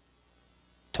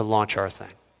to launch our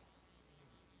thing.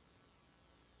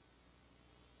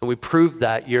 And we proved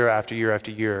that year after year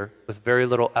after year with very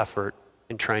little effort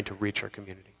in trying to reach our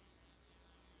community.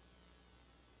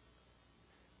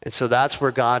 And so that's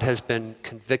where God has been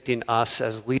convicting us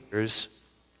as leaders,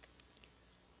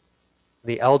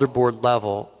 the elder board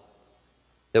level,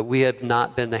 that we have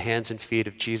not been the hands and feet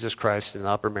of Jesus Christ in the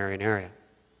Upper Marion area.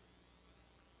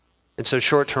 And so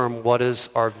short term, what is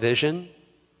our vision?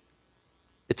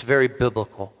 It's very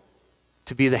biblical,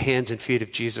 to be the hands and feet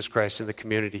of Jesus Christ in the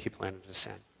community he planted us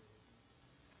in.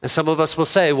 And some of us will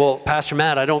say, well, Pastor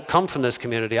Matt, I don't come from this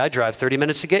community. I drive 30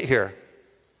 minutes to get here.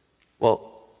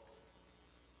 Well,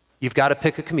 you've got to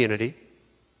pick a community.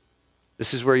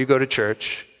 This is where you go to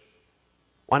church.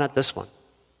 Why not this one?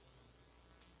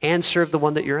 And serve the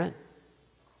one that you're in.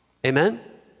 Amen?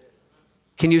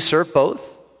 Can you serve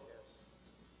both?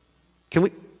 Can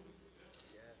we?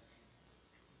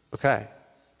 Okay.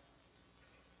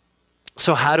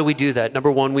 So how do we do that? Number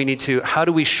one, how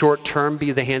do we short-term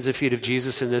be the hands and feet of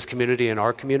Jesus in this community and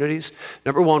our communities?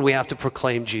 Number one, we have to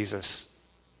proclaim Jesus.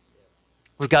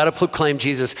 We've got to proclaim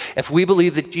Jesus. If we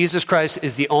believe that Jesus Christ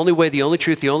is the only way, the only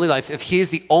truth, the only life, if he is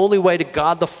the only way to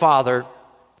God the Father,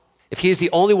 if he is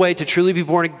the only way to truly be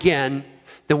born again,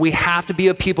 then we have to be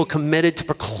a people committed to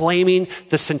proclaiming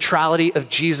the centrality of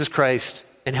Jesus Christ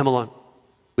and him alone.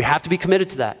 We have to be committed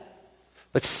to that.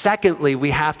 But secondly,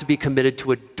 we have to be committed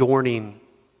to adorning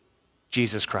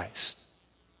Jesus Christ.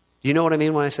 Do you know what I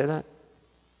mean when I say that?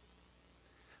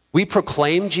 We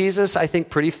proclaim Jesus, I think,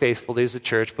 pretty faithfully as a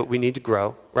church, but we need to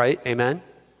grow, right? Amen?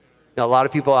 Now, a lot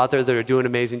of people out there that are doing an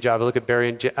amazing job. I look at Barry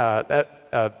and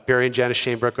Janice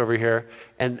Shanebrook over here,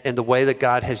 and the way that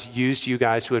God has used you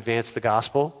guys to advance the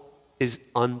gospel is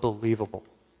unbelievable.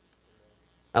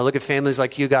 I look at families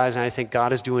like you guys, and I think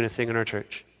God is doing a thing in our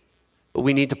church. But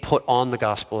we need to put on the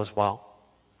gospel as well.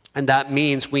 And that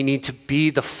means we need to be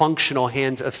the functional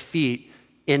hands and feet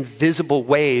in visible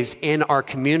ways in our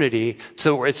community.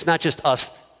 So it's not just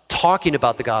us talking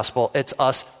about the gospel, it's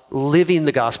us living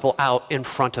the gospel out in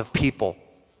front of people.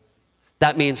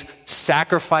 That means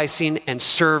sacrificing and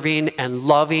serving and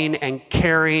loving and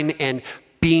caring and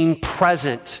being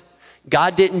present.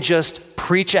 God didn't just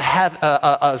preach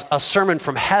a sermon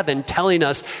from heaven telling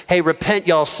us, hey, repent,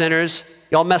 y'all sinners.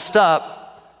 Y'all messed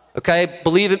up. Okay?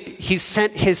 Believe it. He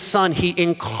sent his son. He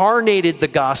incarnated the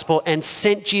gospel and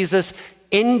sent Jesus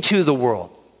into the world.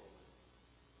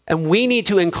 And we need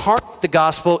to incarnate the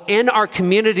gospel in our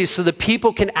community so that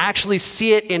people can actually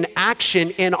see it in action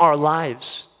in our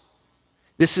lives.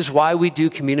 This is why we do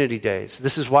community days.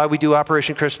 This is why we do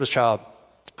Operation Christmas Child.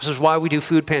 This is why we do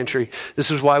food pantry.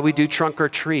 This is why we do trunk or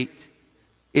treat,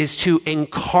 is to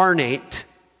incarnate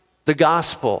the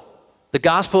gospel. The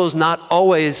gospel is not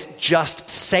always just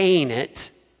saying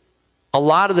it. A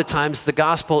lot of the times the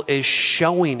gospel is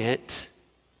showing it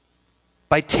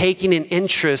by taking an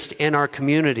interest in our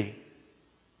community.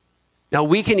 Now,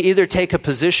 we can either take a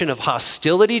position of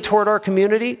hostility toward our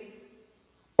community,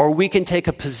 or we can take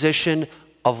a position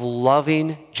of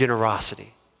loving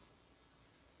generosity.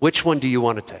 Which one do you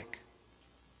want to take?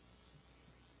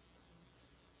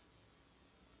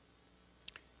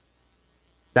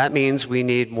 That means we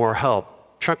need more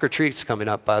help. Trunk or treat's coming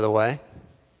up, by the way.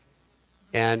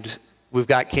 And we've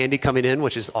got candy coming in,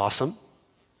 which is awesome.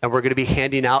 And we're going to be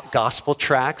handing out gospel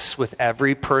tracts with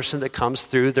every person that comes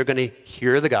through. They're going to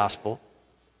hear the gospel.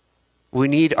 We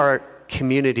need our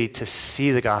community to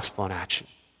see the gospel in action.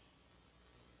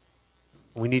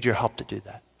 We need your help to do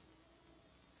that.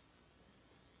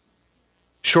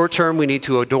 Short term, we need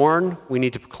to adorn. We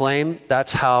need to proclaim.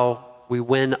 That's how we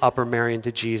win Upper Marion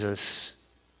to Jesus.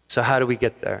 So how do we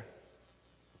get there?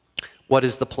 What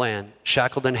is the plan?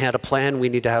 Shackleton had a plan. We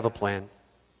need to have a plan.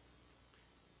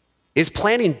 Is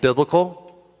planning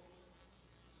biblical?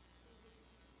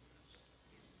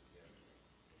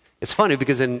 It's funny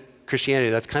because in Christianity,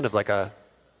 that's kind of like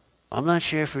I'm not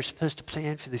sure if we're supposed to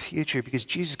plan for the future because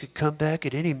Jesus could come back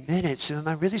at any minute. So am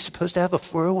I really supposed to have a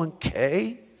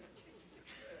 401k?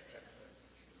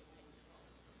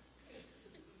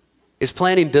 Is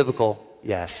planning biblical?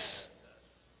 Yes.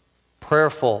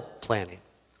 Prayerful planning,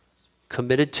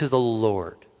 committed to the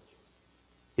Lord,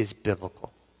 is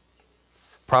biblical.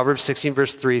 Proverbs 16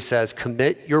 verse 3 says,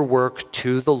 commit your work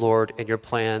to the Lord and your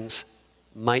plans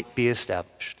might be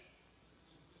established.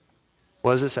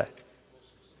 What does it say?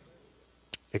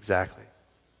 Exactly.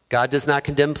 God does not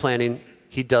condemn planning.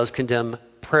 He does condemn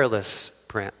prayerless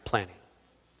planning.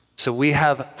 So we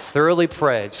have thoroughly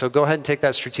prayed. So go ahead and take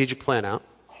that strategic plan out.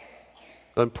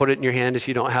 Go ahead and put it in your hand. If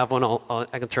you don't have one,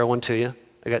 I can throw one to you.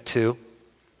 I got two.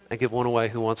 I give one away.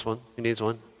 Who wants one? Who needs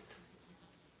one?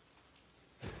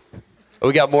 Oh,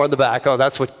 we got more in the back. Oh,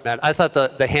 that's what meant. I thought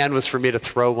the hand was for me to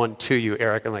throw one to you,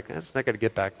 Eric. I'm like, that's not going to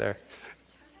get back there.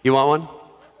 You want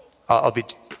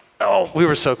one? We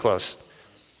were so close.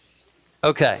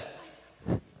 Okay.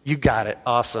 You got it.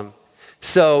 Awesome.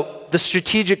 So the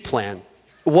strategic plan,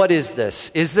 what is this?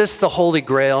 Is this the Holy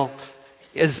Grail?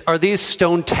 Are these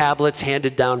stone tablets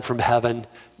handed down from heaven?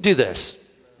 Do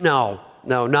this. No,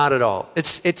 not at all.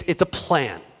 It's a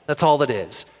plan. That's all it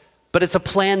is. But it's a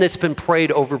plan that's been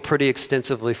prayed over pretty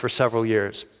extensively for several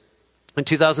years. In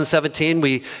 2017,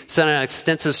 we sent an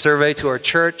extensive survey to our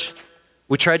church.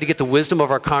 We tried to get the wisdom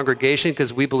of our congregation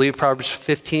because we believe Proverbs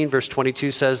 15 verse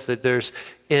 22 says that there's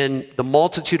in the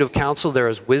multitude of counsel there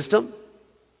is wisdom.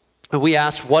 And we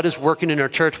asked what is working in our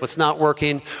church, what's not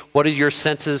working, what are your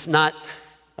senses not.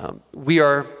 We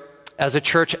are, as a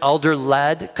church,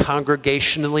 elder-led,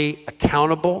 congregationally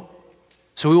accountable.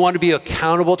 So we want to be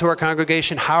accountable to our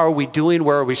congregation. How are we doing?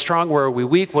 Where are we strong? Where are we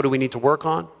weak? What do we need to work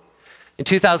on? In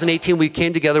 2018, we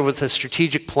came together with a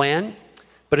strategic plan.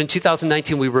 But in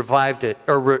 2019, we revised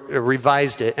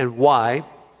it. And why?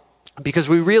 Because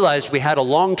we realized we had a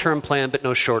long-term plan, but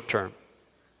no short-term.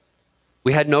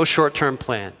 We had no short-term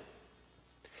plan.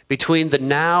 Between the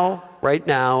now, right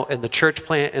now, and the church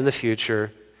plant in the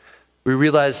future, we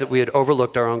realized that we had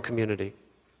overlooked our own community.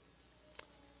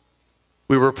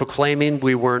 We were proclaiming,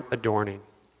 we weren't adorning.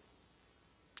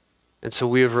 And so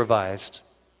we have revised.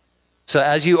 So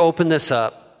as you open this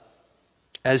up,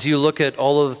 as you look at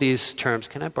all of these terms,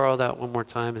 can I borrow that one more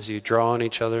time as you draw on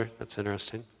each other? That's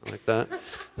interesting. I like that.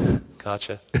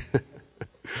 Gotcha.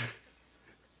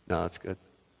 No, that's good.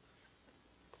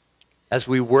 As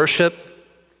we worship,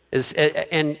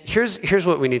 and here's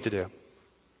what we need to do.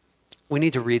 We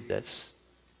need to read this,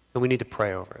 and we need to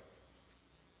pray over it,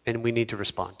 and we need to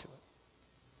respond to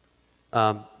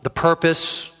it. The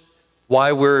purpose,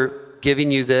 why we're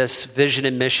giving you this vision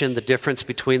and mission, the difference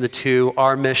between the two,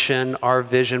 our mission, our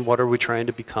vision, what are we trying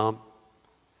to become?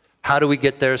 How do we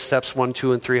get there? Steps 1,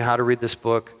 2, and 3, how to read this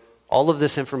book. All of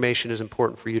this information is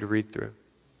important for you to read through.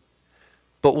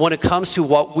 But when it comes to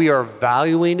what we are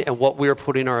valuing and what we are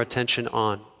putting our attention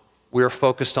on, we are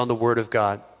focused on the Word of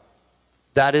God.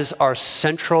 That is our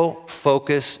central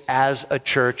focus as a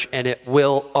church, and it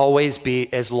will always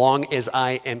be as long as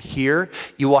I am here.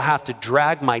 You will have to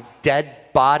drag my dead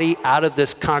body out of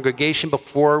this congregation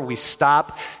before we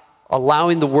stop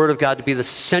allowing the Word of God to be the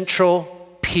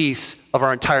central piece of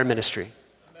our entire ministry.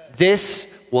 Amen.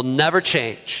 This will never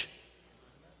change.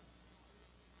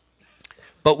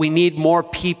 But we need more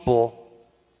people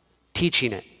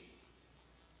teaching it.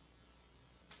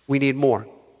 We need more.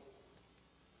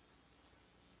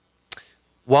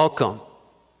 Welcome.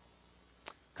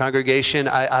 Congregation,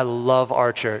 I love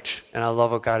our church, and I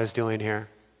love what God is doing here.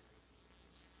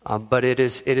 But it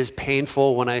is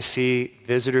painful when I see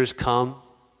visitors come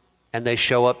and they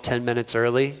show up 10 minutes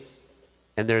early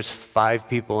and there's 5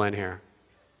 people in here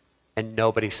and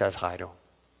nobody says hi to them.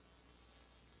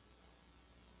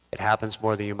 It happens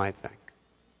more than you might think.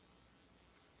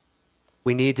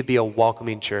 We need to be a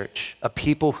welcoming church, a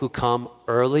people who come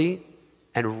early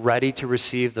and ready to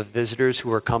receive the visitors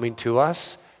who are coming to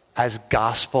us as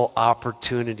gospel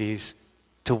opportunities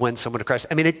to win someone to Christ.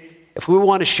 I mean, if we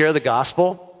want to share the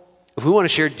gospel, if we want to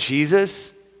share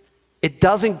Jesus, it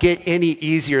doesn't get any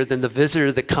easier than the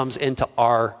visitor that comes into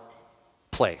our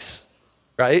place,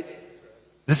 right?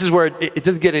 This is where it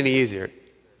doesn't get any easier.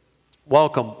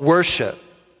 Welcome, worship.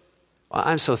 Well,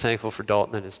 I'm so thankful for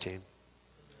Dalton and his team.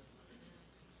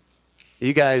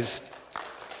 You guys,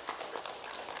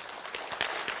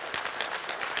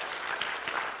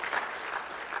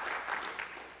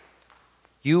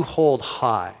 you hold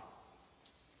high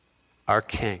our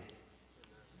King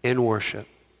in worship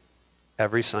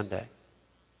every Sunday.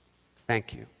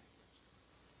 Thank you.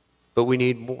 But we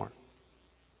need more.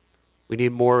 We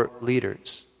need more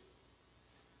leaders.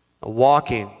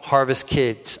 Walking, Harvest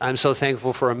Kids. I'm so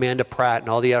thankful for Amanda Pratt and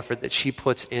all the effort that she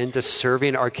puts into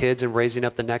serving our kids and raising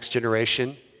up the next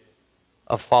generation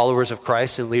of followers of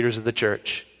Christ and leaders of the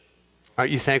church.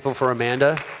 Aren't you thankful for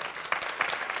Amanda?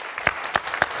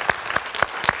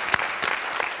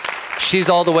 She's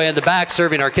all the way in the back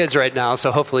serving our kids right now,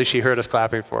 so hopefully she heard us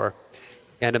clapping for her.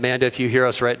 And Amanda, if you hear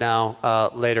us right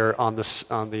now later on the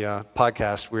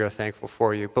podcast, we are thankful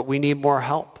for you. But we need more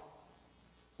help.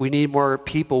 We need more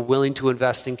people willing to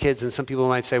invest in kids. And some people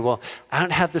might say, well, I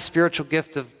don't have the spiritual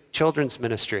gift of children's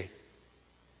ministry.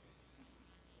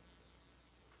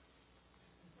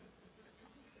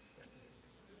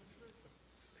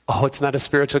 Oh, it's not a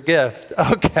spiritual gift.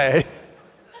 Okay.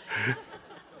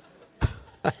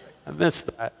 I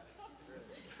missed that.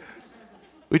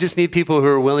 We just need people who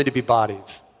are willing to be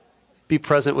bodies, be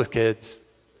present with kids,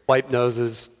 wipe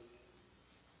noses,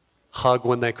 hug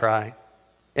when they cry.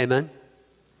 Amen?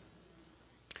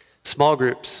 Small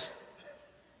groups.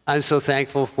 I'm so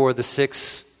thankful for the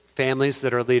 6 families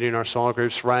that are leading our small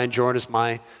groups. Ryan Jordan is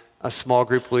my small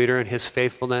group leader, and his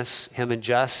faithfulness, him and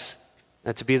Jess,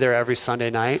 and to be there every Sunday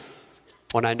night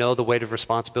when I know the weight of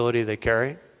responsibility they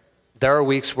carry. There are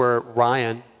weeks where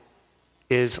Ryan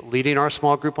is leading our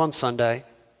small group on Sunday,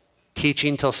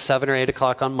 teaching till 7 or 8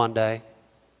 o'clock on Monday,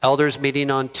 elders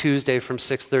meeting on Tuesday from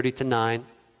 6:30 to 9,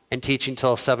 and teaching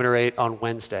till 7 or 8 on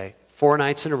Wednesday. 4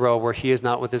 nights in a row where he is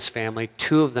not with his family,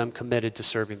 2 of them committed to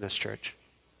serving this church.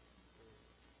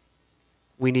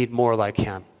 We need more like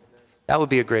him. That would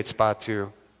be a great spot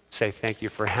to say thank you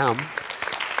for him.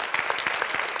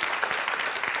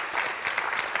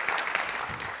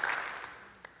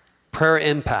 Prayer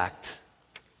impact.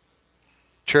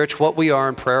 Church, what we are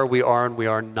in prayer, we are, and we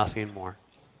are nothing more.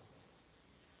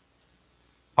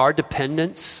 Our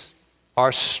dependence,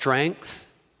 our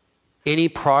strength, any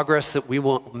progress that we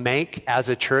will make as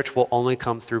a church will only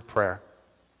come through prayer.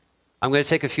 I'm going to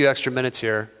take a few extra minutes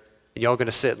here, and y'all are going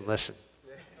to sit and listen.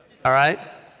 All right?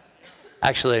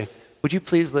 Actually, would you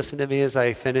please listen to me as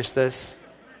I finish this?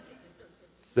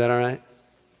 Is that all right?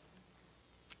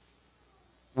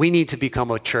 We need to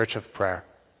become a church of prayer.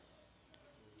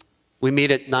 We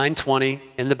meet at 9:20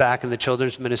 in the back in the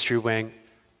children's ministry wing.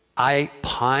 I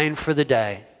pine for the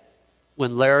day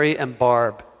when Larry and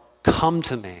Barb come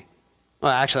to me.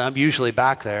 Well, actually, I'm usually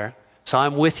back there, so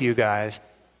I'm with you guys,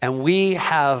 and we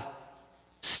have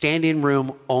standing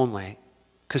room only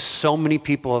because so many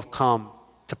people have come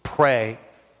to pray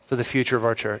for the future of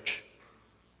our church.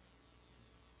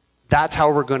 That's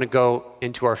how we're going to go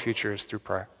into our future, is through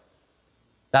prayer.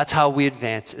 That's how we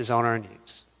advance, is on our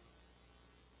knees.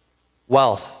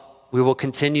 Wealth. We will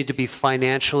continue to be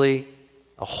financially,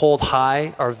 hold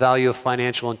high our value of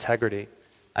financial integrity.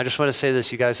 I just want to say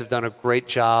this. You guys have done a great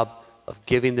job of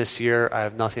giving this year. I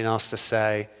have nothing else to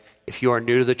say. If you are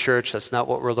new to the church, that's not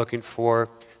what we're looking for,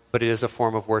 but it is a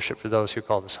form of worship for those who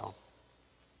call this home.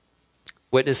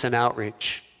 Witness and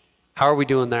outreach. How are we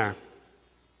doing there?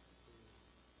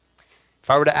 If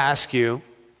I were to ask you,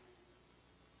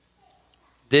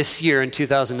 this year in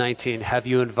 2019, have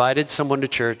you invited someone to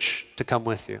church to come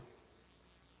with you?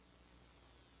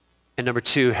 And number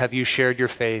two, have you shared your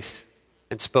faith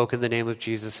and spoken the name of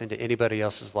Jesus into anybody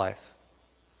else's life?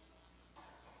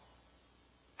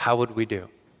 How would we do?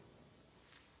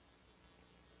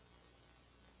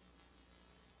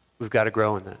 We've got to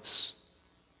grow in this.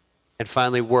 And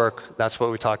finally, work. That's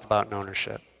what we talked about in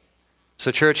ownership.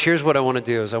 So church, here's what I want to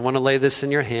do is I want to lay this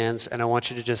in your hands, and I want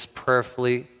you to just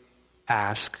prayerfully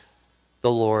ask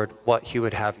the Lord what he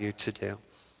would have you to do.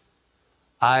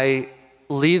 I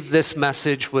leave this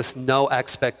message with no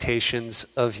expectations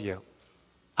of you.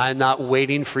 I'm not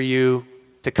waiting for you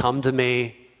to come to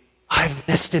me. I've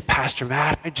missed it, Pastor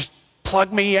Matt. I just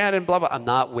plug me in and blah, blah. I'm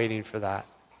not waiting for that.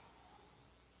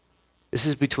 This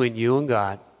is between you and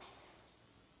God.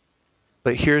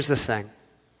 But here's the thing.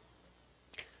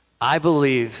 I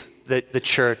believe that the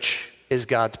church is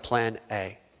God's plan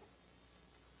A.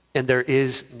 And there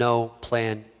is no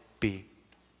plan B.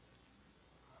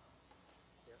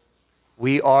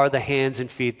 We are the hands and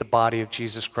feet, the body of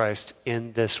Jesus Christ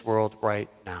in this world right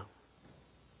now.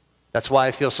 That's why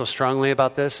I feel so strongly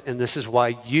about this, and this is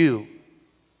why you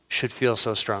should feel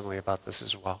so strongly about this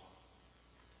as well.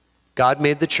 God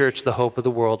made the church the hope of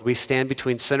the world. We stand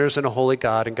between sinners and a holy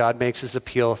God, and God makes his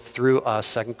appeal through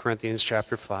us, 2 Corinthians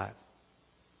chapter 5.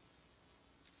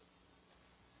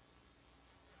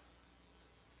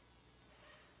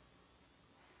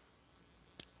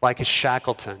 Like a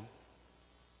Shackleton,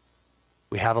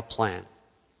 we have a plan.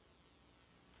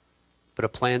 But a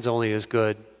plan's only as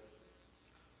good.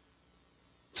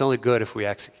 It's only good if we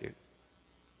execute.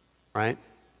 Right?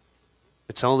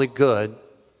 It's only good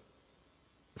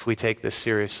if we take this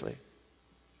seriously.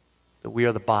 That we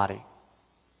are the body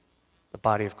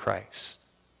of Christ.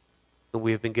 That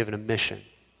we have been given a mission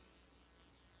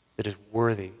that is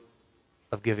worthy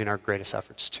of giving our greatest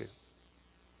efforts to.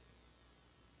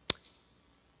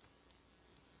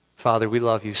 Father, we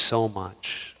love you so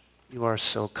much. You are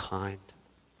so kind,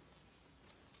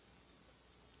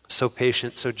 so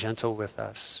patient, so gentle with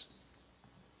us.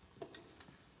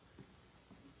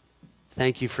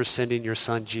 Thank you for sending your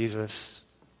son, Jesus.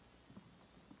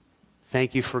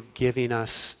 Thank you for giving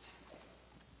us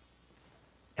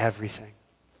everything,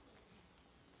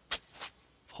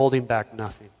 holding back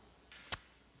nothing.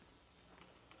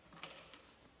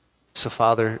 So,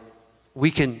 Father,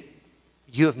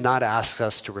 you have not asked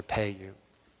us to repay you.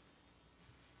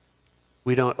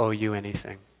 We don't owe you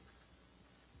anything.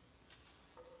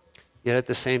 Yet at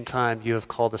the same time, you have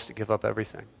called us to give up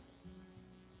everything.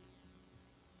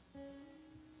 And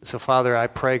so, Father, I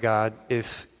pray, God,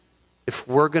 if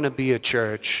we're going to be a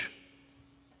church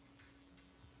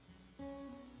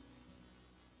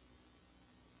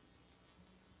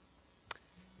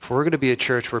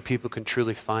where people can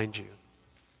truly find you,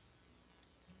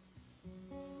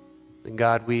 then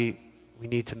God, we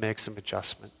need to make some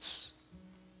adjustments.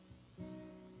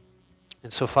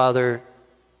 And so, Father,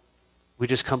 we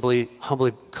just humbly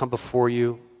come before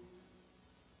you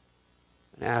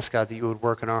and ask, God, that you would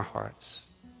work in our hearts,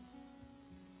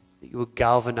 that you would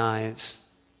galvanize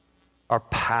our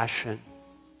passion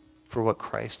for what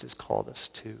Christ has called us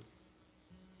to,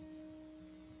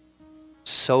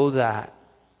 so that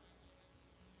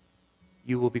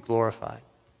you will be glorified.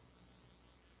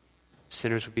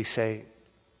 Sinners would be saved.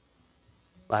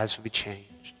 Lives would be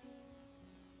changed.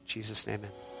 In Jesus' name,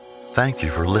 amen. Thank you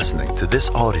for listening to this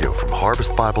audio from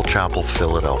Harvest Bible Chapel,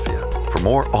 Philadelphia. For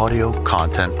more audio,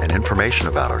 content, and information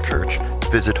about our church,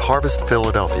 visit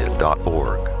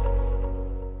harvestphiladelphia.org.